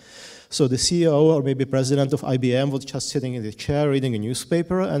exactly. So the CEO or maybe president of IBM was just sitting in the chair reading a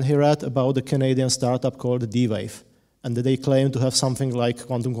newspaper, and he read about a Canadian startup called D-Wave, and they claimed to have something like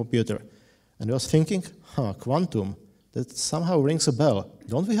quantum computer. And he was thinking, quantum, that somehow rings a bell.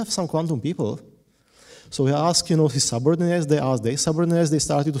 Don't we have some quantum people? So he asked, his subordinates, they asked their subordinates, they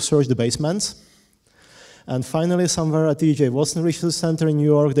started to search the basements. And finally, somewhere at TJ Watson Research Center in New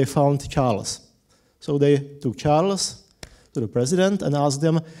York, they found Charles. So they took Charles to the president and asked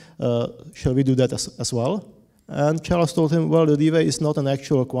them, shall we do that as well? And Charles told him, well, the D-Wave is not an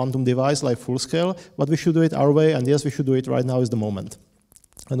actual quantum device like full scale, but we should do it our way, and yes, we should do it right now is the moment.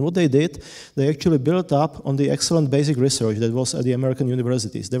 And what they did, they actually built up on the excellent basic research that was at the American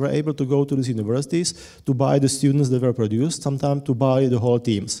universities. They were able to go to these universities to buy the students that were produced, sometimes to buy the whole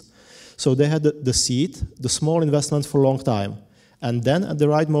teams. So they had the seed, the small investments for a long time. And then at the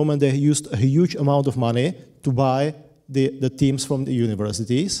right moment, they used a huge amount of money to buy the teams from the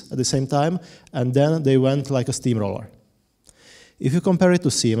universities at the same time, and then they went like a steamroller. If you compare it to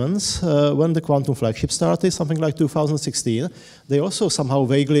Siemens, when the quantum flagship started, something like 2016, they also somehow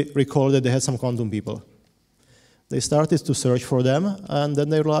vaguely recalled that they had some quantum people. They started to search for them, and then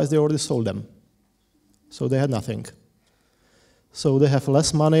they realized they already sold them. So they had nothing. So they have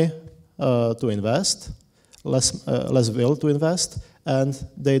less money to invest, less will to invest, and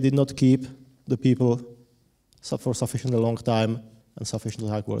they did not keep the people for sufficiently long time and sufficiently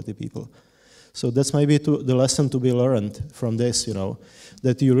high quality people. So that's maybe the lesson to be learned from this,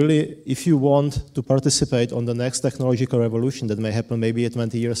 that you really, if you want to participate on the next technological revolution that may happen maybe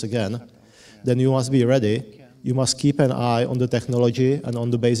 20 years again, then you must be ready. You must keep an eye on the technology and on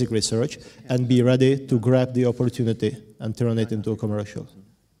the basic research and be ready to grab the opportunity and turn it into a commercial.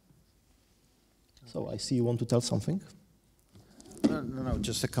 So I see you want to tell something. No,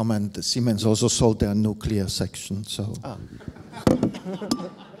 just a comment. Siemens also sold their nuclear section, so. Ah.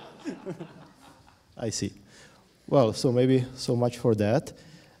 I see. Well, so maybe so much for that.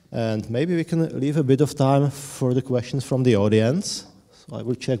 And maybe we can leave a bit of time for the questions from the audience. So I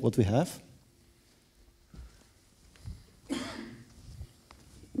will check what we have.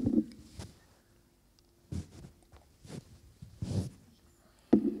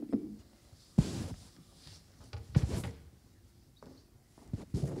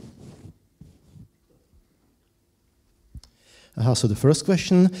 So the first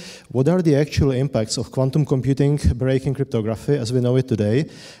question, what are the actual impacts of quantum computing breaking cryptography as we know it today?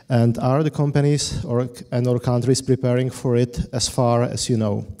 And are the companies or countries preparing for it as far as you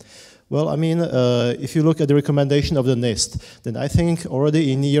know? Well, I mean, if you look at the recommendation of the NIST, then I think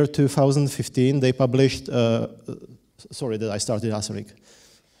already in year 2015 they published, sorry that I started answering.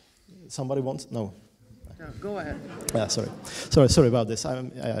 Somebody wants, no. No, go ahead. Yeah, sorry about this.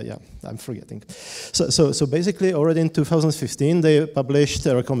 I'm forgetting. So basically, already in 2015, they published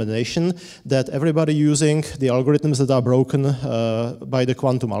a recommendation that everybody using the algorithms that are broken by the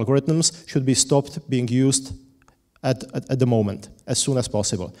quantum algorithms should be stopped being used at the moment, as soon as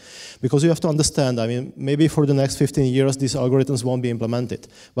possible. Because you have to understand, I mean, maybe for the next 15 years, these algorithms won't be implemented.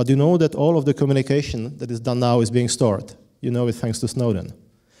 But you know that all of the communication that is done now is being stored. You know it thanks to Snowden.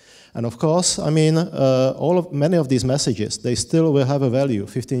 And of course, I mean, many of these messages, they still will have a value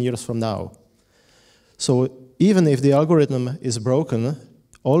 15 years from now. So even if the algorithm is broken,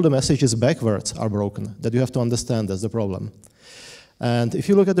 all the messages backwards are broken. That you have to understand, that's the problem. And if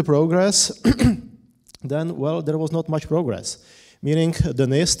you look at the progress, then, well, there was not much progress. Meaning the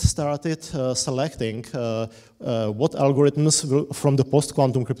NIST started selecting what algorithms from the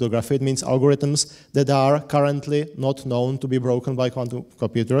post-quantum cryptography, it means algorithms that are currently not known to be broken by quantum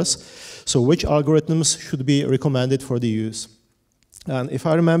computers. So which algorithms should be recommended for the use? And if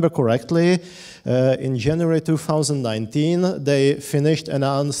I remember correctly, in January 2019, they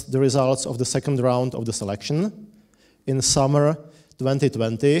announced the results of the second round of the selection. In summer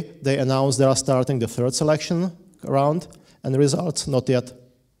 2020, they announced they are starting the third selection round, and the results not yet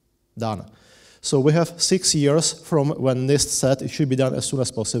done. So we have 6 years from when NIST said it should be done as soon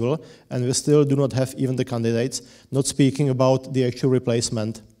as possible, and we still do not have even the candidates, not speaking about the actual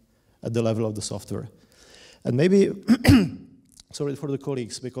replacement at the level of the software. And maybe, sorry for the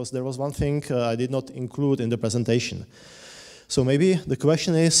colleagues, because there was one thing I did not include in the presentation. So maybe the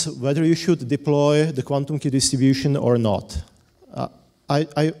question is whether you should deploy the quantum key distribution or not.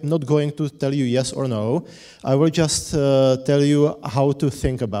 I'm not going to tell you yes or no. I will just tell you how to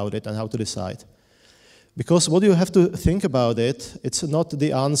think about it and how to decide. Because what you have to think about it, it's not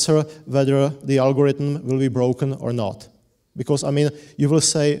the answer whether the algorithm will be broken or not. Because, I mean, you will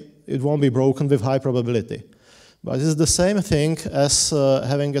say it won't be broken with high probability. But it's the same thing as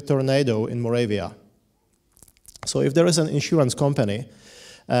having a tornado in Moravia. So if there is an insurance company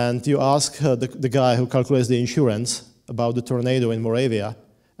and you ask the guy who calculates the insurance about the tornado in Moravia,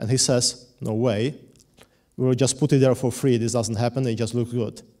 and he says, no way, we will just put it there for free, this doesn't happen, it just looks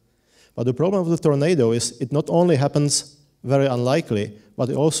good. But the problem with the tornado is it not only happens very unlikely, but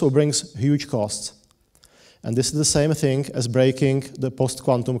it also brings huge costs. And this is the same thing as breaking the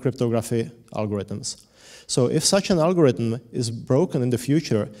post-quantum cryptography algorithms. So if such an algorithm is broken in the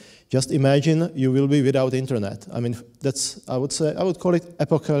future, just imagine you will be without internet. I mean, I would call it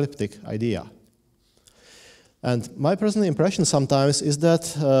apocalyptic idea. And my personal impression sometimes is that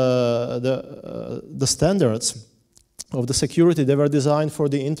the standards of the security, they were designed for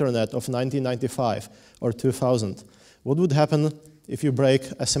the internet of 1995 or 2000. What would happen if you break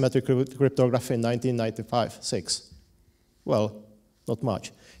asymmetric cryptography in 1995-6? Well, not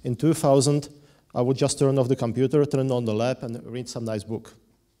much. In 2000, I would just turn off the computer, turn on the lab, and read some nice book.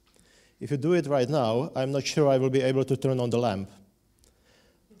 If you do it right now, I'm not sure I will be able to turn on the lamp.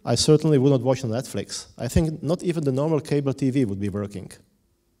 I certainly would not watch on Netflix. I think not even the normal cable TV would be working.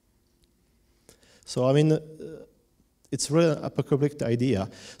 So, I mean, it's really an apocalyptic idea.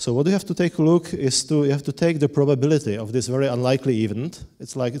 So what you have to take a look is you have to take the probability of this very unlikely event.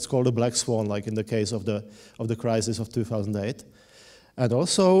 It's called a black swan, like in the case of the crisis of 2008. And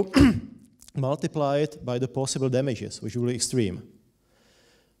also multiply it by the possible damages, which will be extreme.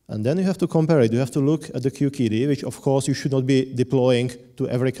 And then you have to compare it. You have to look at the QKD, which of course you should not be deploying to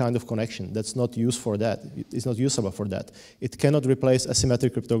every kind of connection. That's not used for that. It's not usable for that. It cannot replace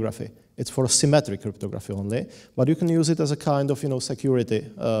asymmetric cryptography. It's for symmetric cryptography only, but you can use it as a kind of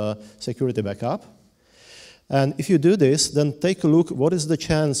security backup. And if you do this, then take a look, what is the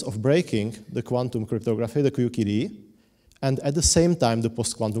chance of breaking the quantum cryptography, the QKD, and at the same time the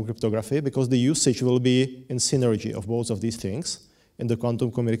post-quantum cryptography, because the usage will be in synergy of both of these things in the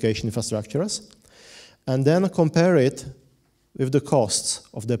quantum communication infrastructures, and then compare it with the costs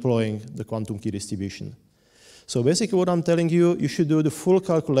of deploying the quantum key distribution. So basically what I'm telling you, you should do the full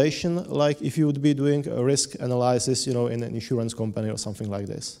calculation like if you would be doing a risk analysis, in an insurance company or something like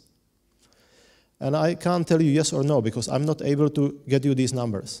this. And I can't tell you yes or no because I'm not able to get you these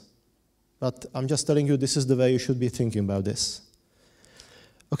numbers. But I'm just telling you this is the way you should be thinking about this.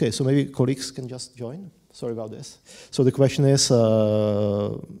 Okay, so maybe colleagues can just join. Sorry about this. So the question is,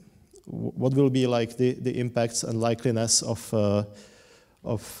 what will be like the impacts and likeliness of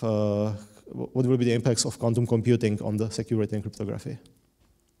what will be the impacts of quantum computing on the security and cryptography?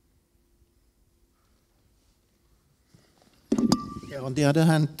 Yeah, on the other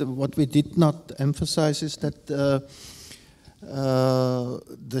hand, what we did not emphasize is that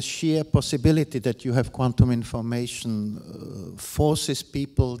the sheer possibility that you have quantum information forces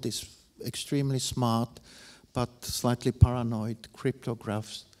people, these extremely smart but slightly paranoid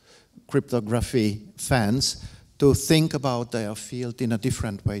cryptography fans, to think about their field in a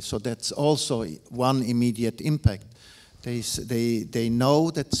different way. So that's also one immediate impact. They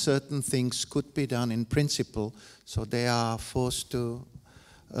know that certain things could be done in principle, so they are forced to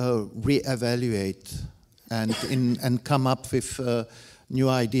reevaluate and come up with new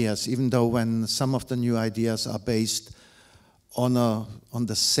ideas, even though when some of the new ideas are based on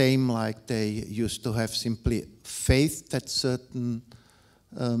the same, like they used to have simply faith that certain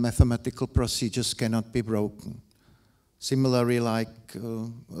mathematical procedures cannot be broken. Similarly, like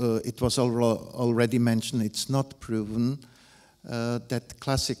it was already mentioned, it's not proven that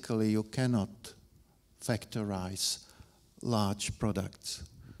classically you cannot factorize large products.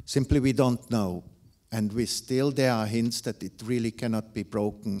 Simply we don't know. And there are hints that it really cannot be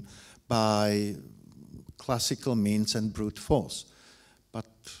broken by classical means and brute force. But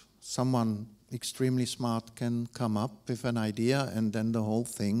someone extremely smart can come up with an idea and then the whole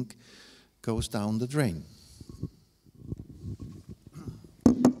thing goes down the drain.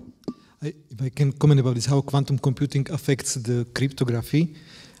 If I can comment about this, how quantum computing affects the cryptography.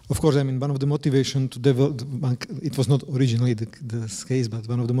 Of course, I mean, one of the motivation to develop, it was not originally the case, but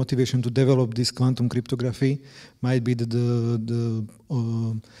one of the motivation to develop this quantum cryptography might be the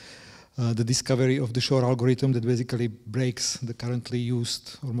discovery of the Shor algorithm that basically breaks the currently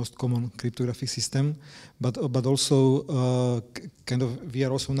used or most common cryptographic system. But also kind of we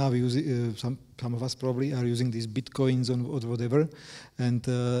are also now using some of us probably are using these bitcoins or whatever, and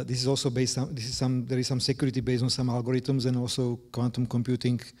this is also based on there is some security based on some algorithms, and also quantum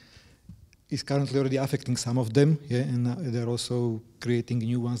computing is currently already affecting some of them, yeah, and they're also creating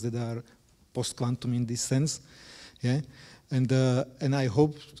new ones that are post-quantum in this sense, yeah. And I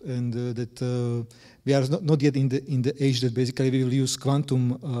hope that we are not yet in the age that basically we will use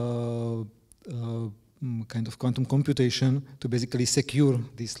quantum kind of quantum computation to basically secure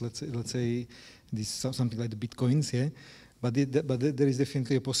this, let's say this something like the bitcoins, yeah. But there is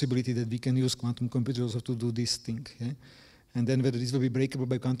definitely a possibility that we can use quantum computers also to do this thing, yeah. And then whether this will be breakable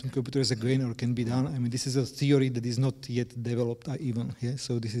by quantum computers again or can be done, I mean, this is a theory that is not yet developed even, yeah.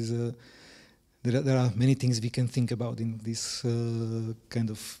 So this is a there are many things we can think about in this kind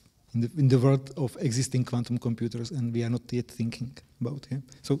of in the world of existing quantum computers, and we are not yet thinking about. Yeah.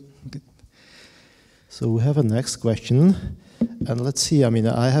 So, okay. So we have a next question, and let's see. I mean,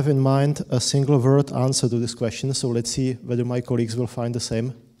 I have in mind a single word answer to this question. So let's see whether my colleagues will find the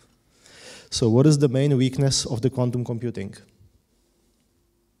same. So, what is the main weakness of the quantum computing?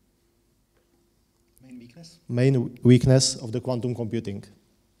 Main weakness? Main weakness of the quantum computing.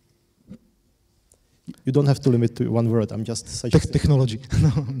 You don't have to limit to one word. I'm just suggesting. Technology.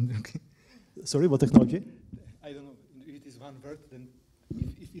 No, okay. Sorry, what technology? I don't know. If it is one word, then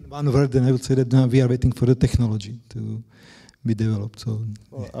if in one word, then I would say that now we are waiting for the technology to be developed. So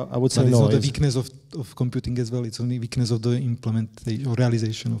well, I would say it's no. not the weakness of computing as well. It's only weakness of the implementation or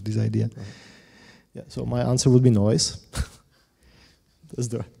realization of this idea. Yeah. So my answer would be noise. That's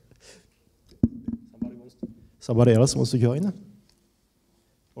the. Somebody else wants to join?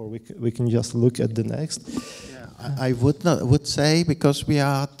 Or we can just look at the next. Yeah, I would say, because we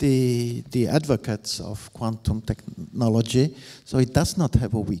are the advocates of quantum technology, so it does not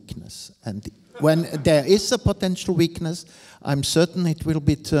have a weakness. And when there is a potential weakness, I'm certain it will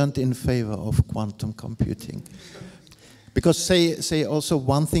be turned in favor of quantum computing. Because say also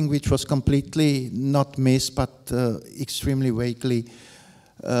one thing which was completely not missed but extremely vaguely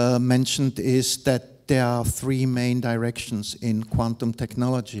mentioned is that there are three main directions in quantum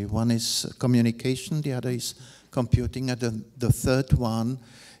technology. One is communication, the other is computing, and the third one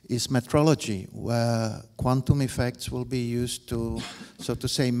is metrology, where quantum effects will be used to, so to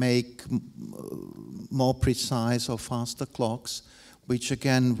say, make more precise or faster clocks, which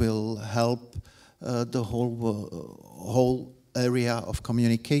again will help the whole area of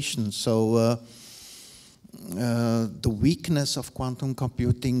communication. So the weakness of quantum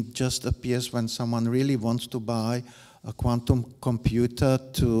computing just appears when someone really wants to buy a quantum computer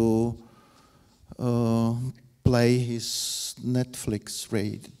to play his Netflix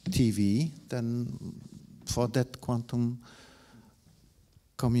TV. Then for that, quantum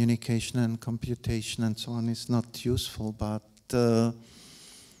communication and computation and so on is not useful, but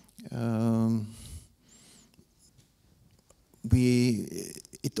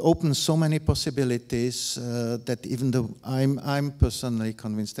it opens so many possibilities that even though I'm personally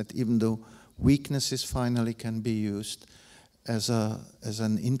convinced that even though weaknesses finally can be used as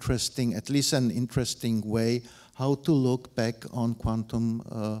an interesting, at least an interesting way how to look back on quantum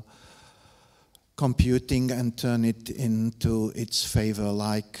computing and turn it into its favor.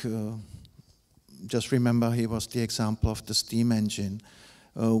 Like, just remember, here was the example of the steam engine.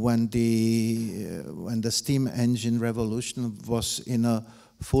 When the steam engine revolution was in a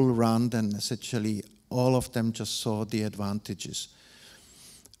full run, then essentially all of them just saw the advantages.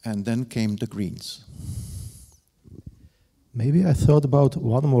 And then came the Greens. Maybe I thought about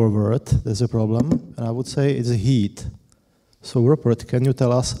one more word. There's a problem, and I would say it's heat. So Rupert, can you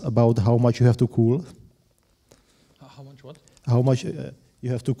tell us about how much you have to cool? How much what? How much you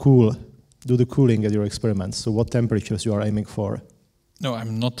have to cool, do the cooling at your experiments. So what temperatures you are aiming for? No,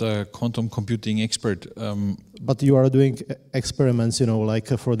 I'm not a quantum computing expert. But you are doing experiments, you know, like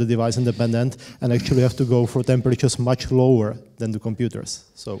for the device independent, and actually have to go for temperatures much lower than the computers.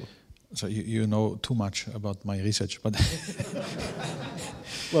 So you know too much about my research, but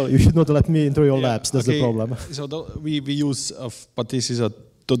well, you should not let me into your labs. That's the problem. So we use, but this is a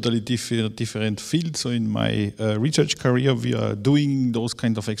totally different field. So in my research career, we are doing those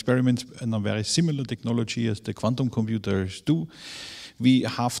kind of experiments in a very similar technology as the quantum computers do. We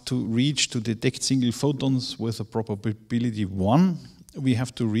have to reach to detect single photons with a probability 1. We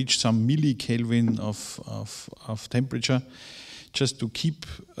have to reach some millikelvin of temperature just to keep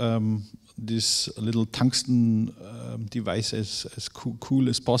this little tungsten device as cool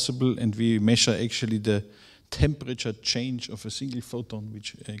as possible. And we measure actually the temperature change of a single photon,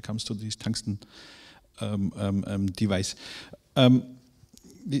 which comes to this tungsten device.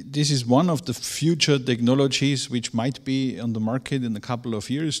 This is one of the future technologies which might be on the market in a couple of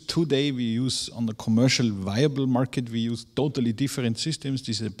years. Today we use, on the commercial viable market, we use totally different systems.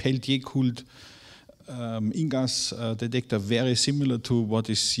 This is a Peltier-cooled InGaAs detector, very similar to what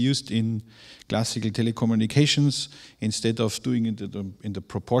is used in classical telecommunications. Instead of doing it in the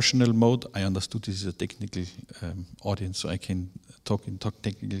proportional mode, I understood this is a technical audience, so I can talk in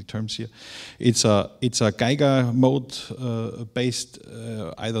technical terms here. It's a Geiger mode based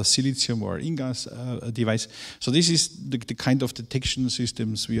either silicium or InGaAs device. So this is the kind of detection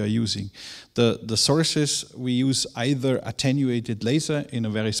systems we are using. The sources, we use either attenuated laser in a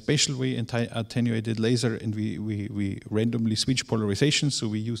very special way, attenuated laser, and we randomly switch polarization. So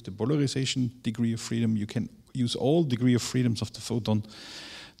we use the polarization degree of freedom. You can use all degree of freedoms of the photon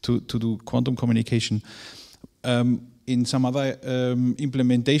to do quantum communication. In some other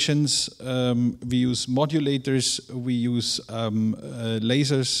implementations, we use modulators, we use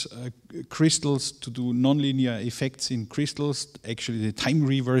lasers, crystals to do nonlinear effects in crystals, actually the time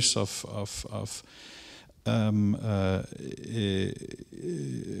reverse of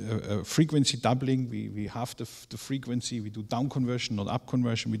frequency doubling. We have the frequency, we do down conversion, not up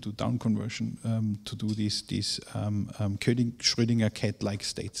conversion, we do down conversion to do these Schrödinger cat-like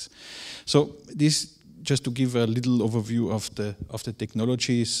states. So this, just to give a little overview of the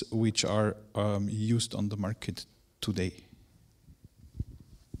technologies which are used on the market today.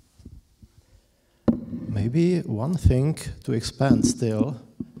 Maybe one thing to expand still,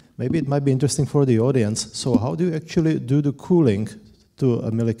 maybe it might be interesting for the audience. So how do you actually do the cooling to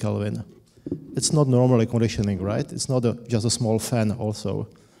a millikelvin? It's not normally conditioning, right? It's not just a small fan also.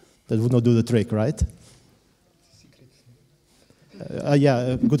 That would not do the trick, right?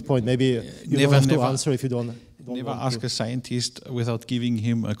 Yeah, good point. Maybe you don't have to answer if you don't never ask a scientist without giving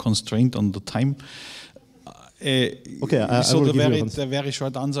him a constraint on the time. Okay, so the very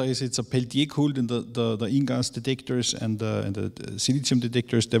short answer is it's a Peltier cooled, and the InGaAs detectors and the silicium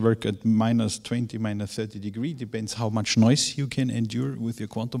detectors, they work at -20, -30 degrees, depends how much noise you can endure with your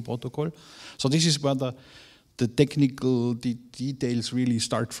quantum protocol. So this is where the technical details really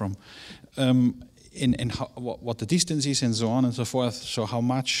start from. what the distance is and so on and so forth, so how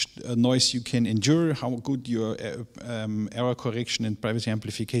much noise you can endure, how good your error correction and privacy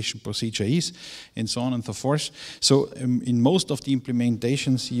amplification procedure is, and so on and so forth. So in most of the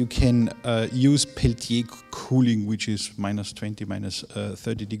implementations you can use Peltier cooling, which is -20,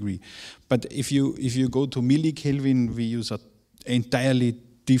 -30 degree. But if you go to millikelvin, we use an entirely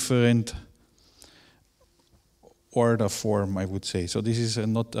different order form, I would say. So this is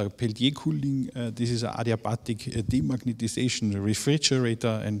not a Peltier cooling, this is an adiabatic demagnetization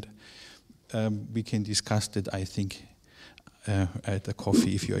refrigerator, and we can discuss that, I think, at a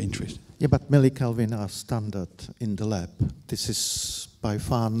coffee if you're interested. Yeah, but millikelvin are standard in the lab. This is by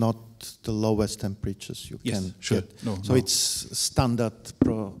far not the lowest temperatures you can get. So it's standard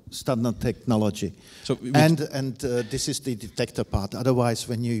technology. So this is the detector part. Otherwise,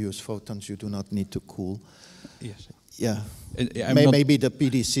 when you use photons, you do not need to cool. Yes. Yeah. Maybe the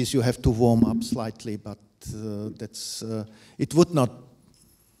PDCs you have to warm up slightly, but that's it would not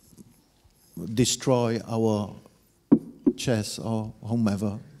destroy our chess or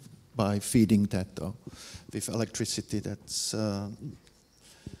whomever by feeding that or with electricity. That's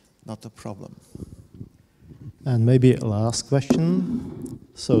not a problem. And maybe a last question.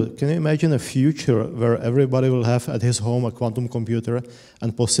 So can you imagine a future where everybody will have at his home a quantum computer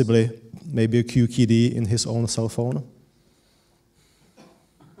and possibly maybe a QKD in his own cell phone?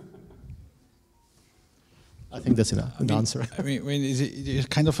 I think that's an answer. I mean it's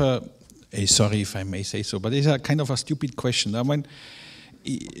kind of a, sorry if I may say so, but it's a kind of a stupid question. I mean,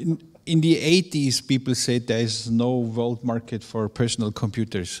 in the 80s, people said there is no world market for personal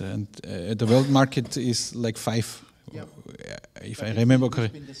computers, and the world market is like 5, if I remember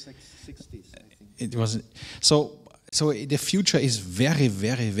correctly. In the 60s, I think. It was so the future is very,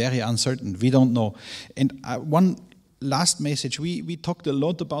 very, very uncertain. We don't know. And one last message: we talked a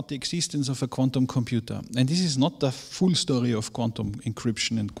lot about the existence of a quantum computer, and this is not the full story of quantum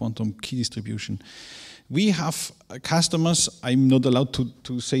encryption and quantum key distribution. We have customers. I'm not allowed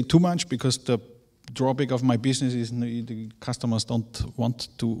to say too much because the drawback of my business is the customers don't want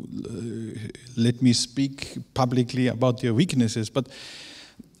to let me speak publicly about their weaknesses. But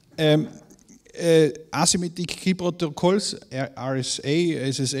asymmetric key protocols, RSA,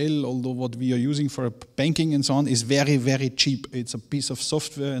 SSL, although what we are using for banking and so on, is very, very cheap. It's a piece of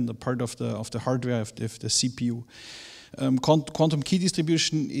software and a part of the hardware of the CPU. Quantum key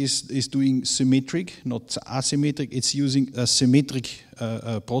distribution is doing symmetric, not asymmetric. It's using a symmetric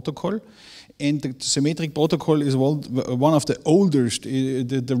protocol. And the symmetric protocol is one of the oldest.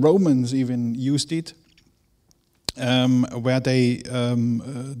 The Romans even used it, where they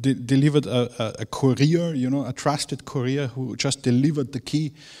delivered a courier, a trusted courier who just delivered the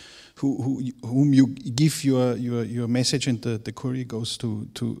key, whom you give your message, and the courier goes to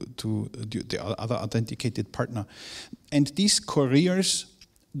the other authenticated partner. And these couriers,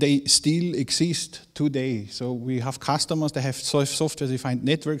 they still exist today. So we have customers that have software-defined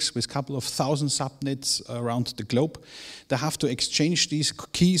networks with a couple of thousand subnets around the globe. They have to exchange these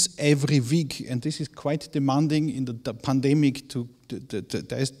keys every week, and this is quite demanding in the pandemic.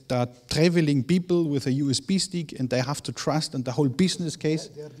 There are traveling people with a USB stick, and they have to trust, and the whole business case.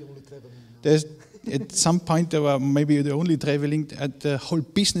 They are the only traveling. At some point, they were maybe the only traveling. The whole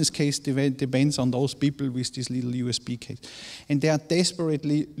business case depends on those people with this little USB case. And they are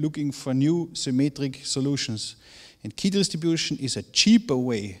desperately looking for new symmetric solutions. And key distribution is a cheaper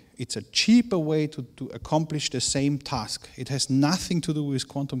way. It's a cheaper way to accomplish the same task. It has nothing to do with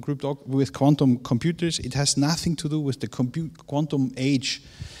quantum computers. It has nothing to do with the quantum age.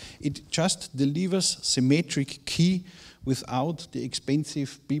 It just delivers symmetric key without the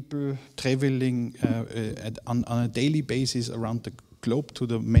expensive people traveling on a daily basis around the globe to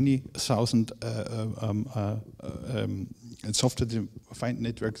the many thousand software-defined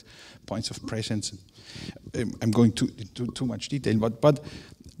networks, points of presence. I'm going to too much detail, but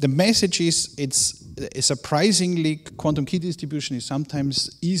the message is it's surprisingly quantum key distribution is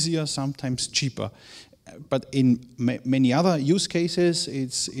sometimes easier, sometimes cheaper. But in many other use cases,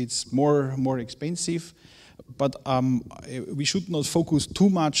 it's more expensive. But we should not focus too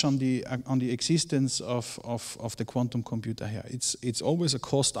much on the existence of the quantum computer here. It's always a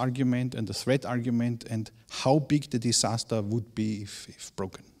cost argument and a threat argument, and how big the disaster would be if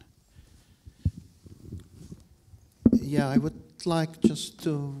broken. Yeah, I would like just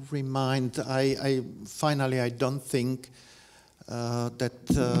to remind. Finally, I don't think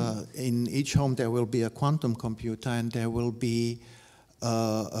that in each home there will be a quantum computer and there will be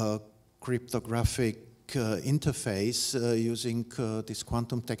a cryptographic interface using this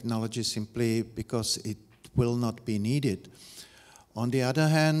quantum technology simply because it will not be needed. On the other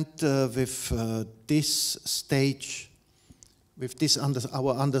hand, with this stage, with this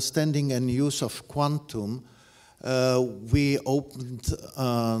our understanding and use of quantum, we opened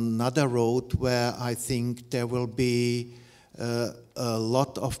another road where I think there will be a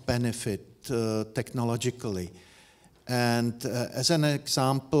lot of benefit technologically. And as an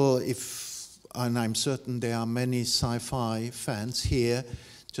example, and I'm certain there are many sci-fi fans here,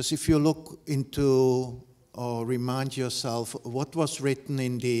 just if you look into or remind yourself what was written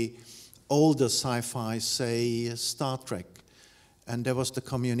in the older sci-fi, say Star Trek, and there was the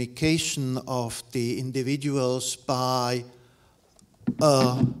communication of the individuals by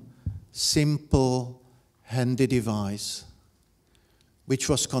a simple handy device, which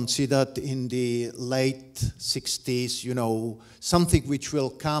was considered in the late 60s, you know, something which will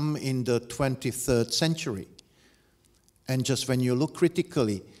come in the 23rd century. And just when you look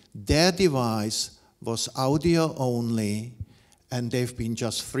critically, their device was audio only, and they've been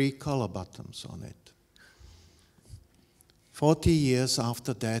just 3 color buttons on it. 40 years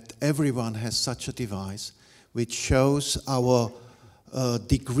after that, everyone has such a device, which shows our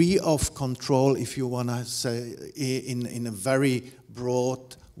degree of control, if you want to say in a very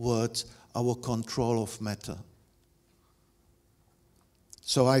broad words, our control of matter.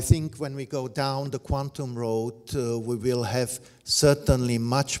 So I think when we go down the quantum road, we will have certainly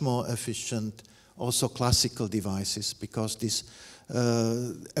much more efficient also classical devices, because the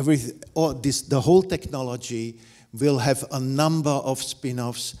whole technology will have a number of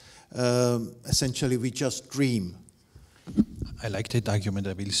spin-offs. Essentially, we just dream. I like that argument.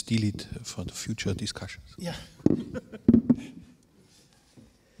 I will steal it for the future discussions. Yeah.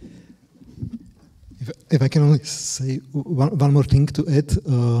 If I can only say one more thing to add,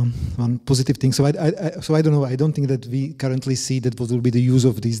 one positive thing. So I don't know. I don't think that we currently see that what will be the use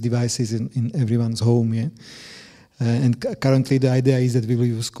of these devices in everyone's home. Yeah. And currently the idea is that we will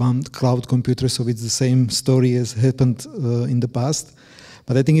use cloud computers. So it's the same story as happened in the past.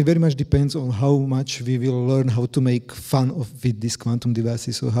 But I think it very much depends on how much we will learn how to make fun with these quantum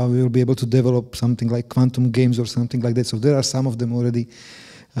devices. So how we will be able to develop something like quantum games or something like that. So there are some of them already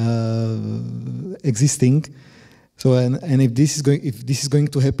existing. So and if this is going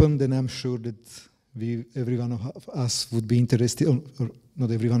to happen, then I'm sure that every one of us would be interested, or not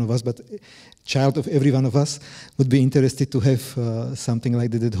every one of us, but a child of every one of us would be interested to have something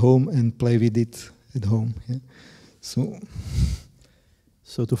like that at home and play with it at home. Yeah?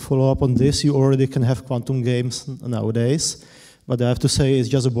 So to follow up on this, you already can have quantum games nowadays, but I have to say it's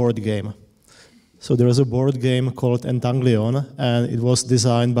just a board game. So there is a board game called Entanglion, and it was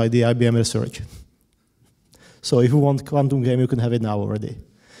designed by the IBM research. So if you want quantum game, you can have it now already.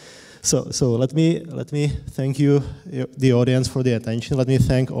 So let me thank you, the audience, for the attention. Let me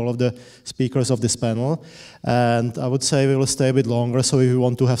thank all of the speakers of this panel. And I would say we will stay a bit longer, so if you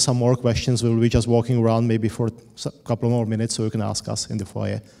want to have some more questions, we will be just walking around maybe for a couple more minutes, so you can ask us in the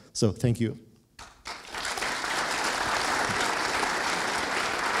foyer. So thank you.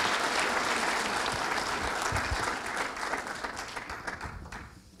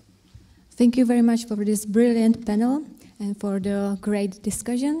 Thank you very much for this brilliant panel and for the great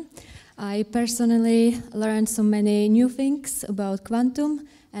discussion. I personally learned so many new things about quantum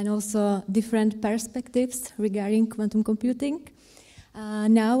and also different perspectives regarding quantum computing.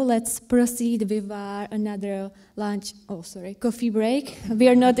 Now let's proceed with our another coffee break. We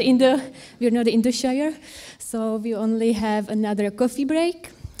are not in the Shire, so we only have another coffee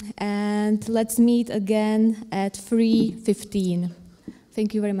break, and let's meet again at 3:15.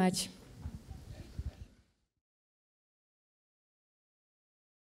 Thank you very much.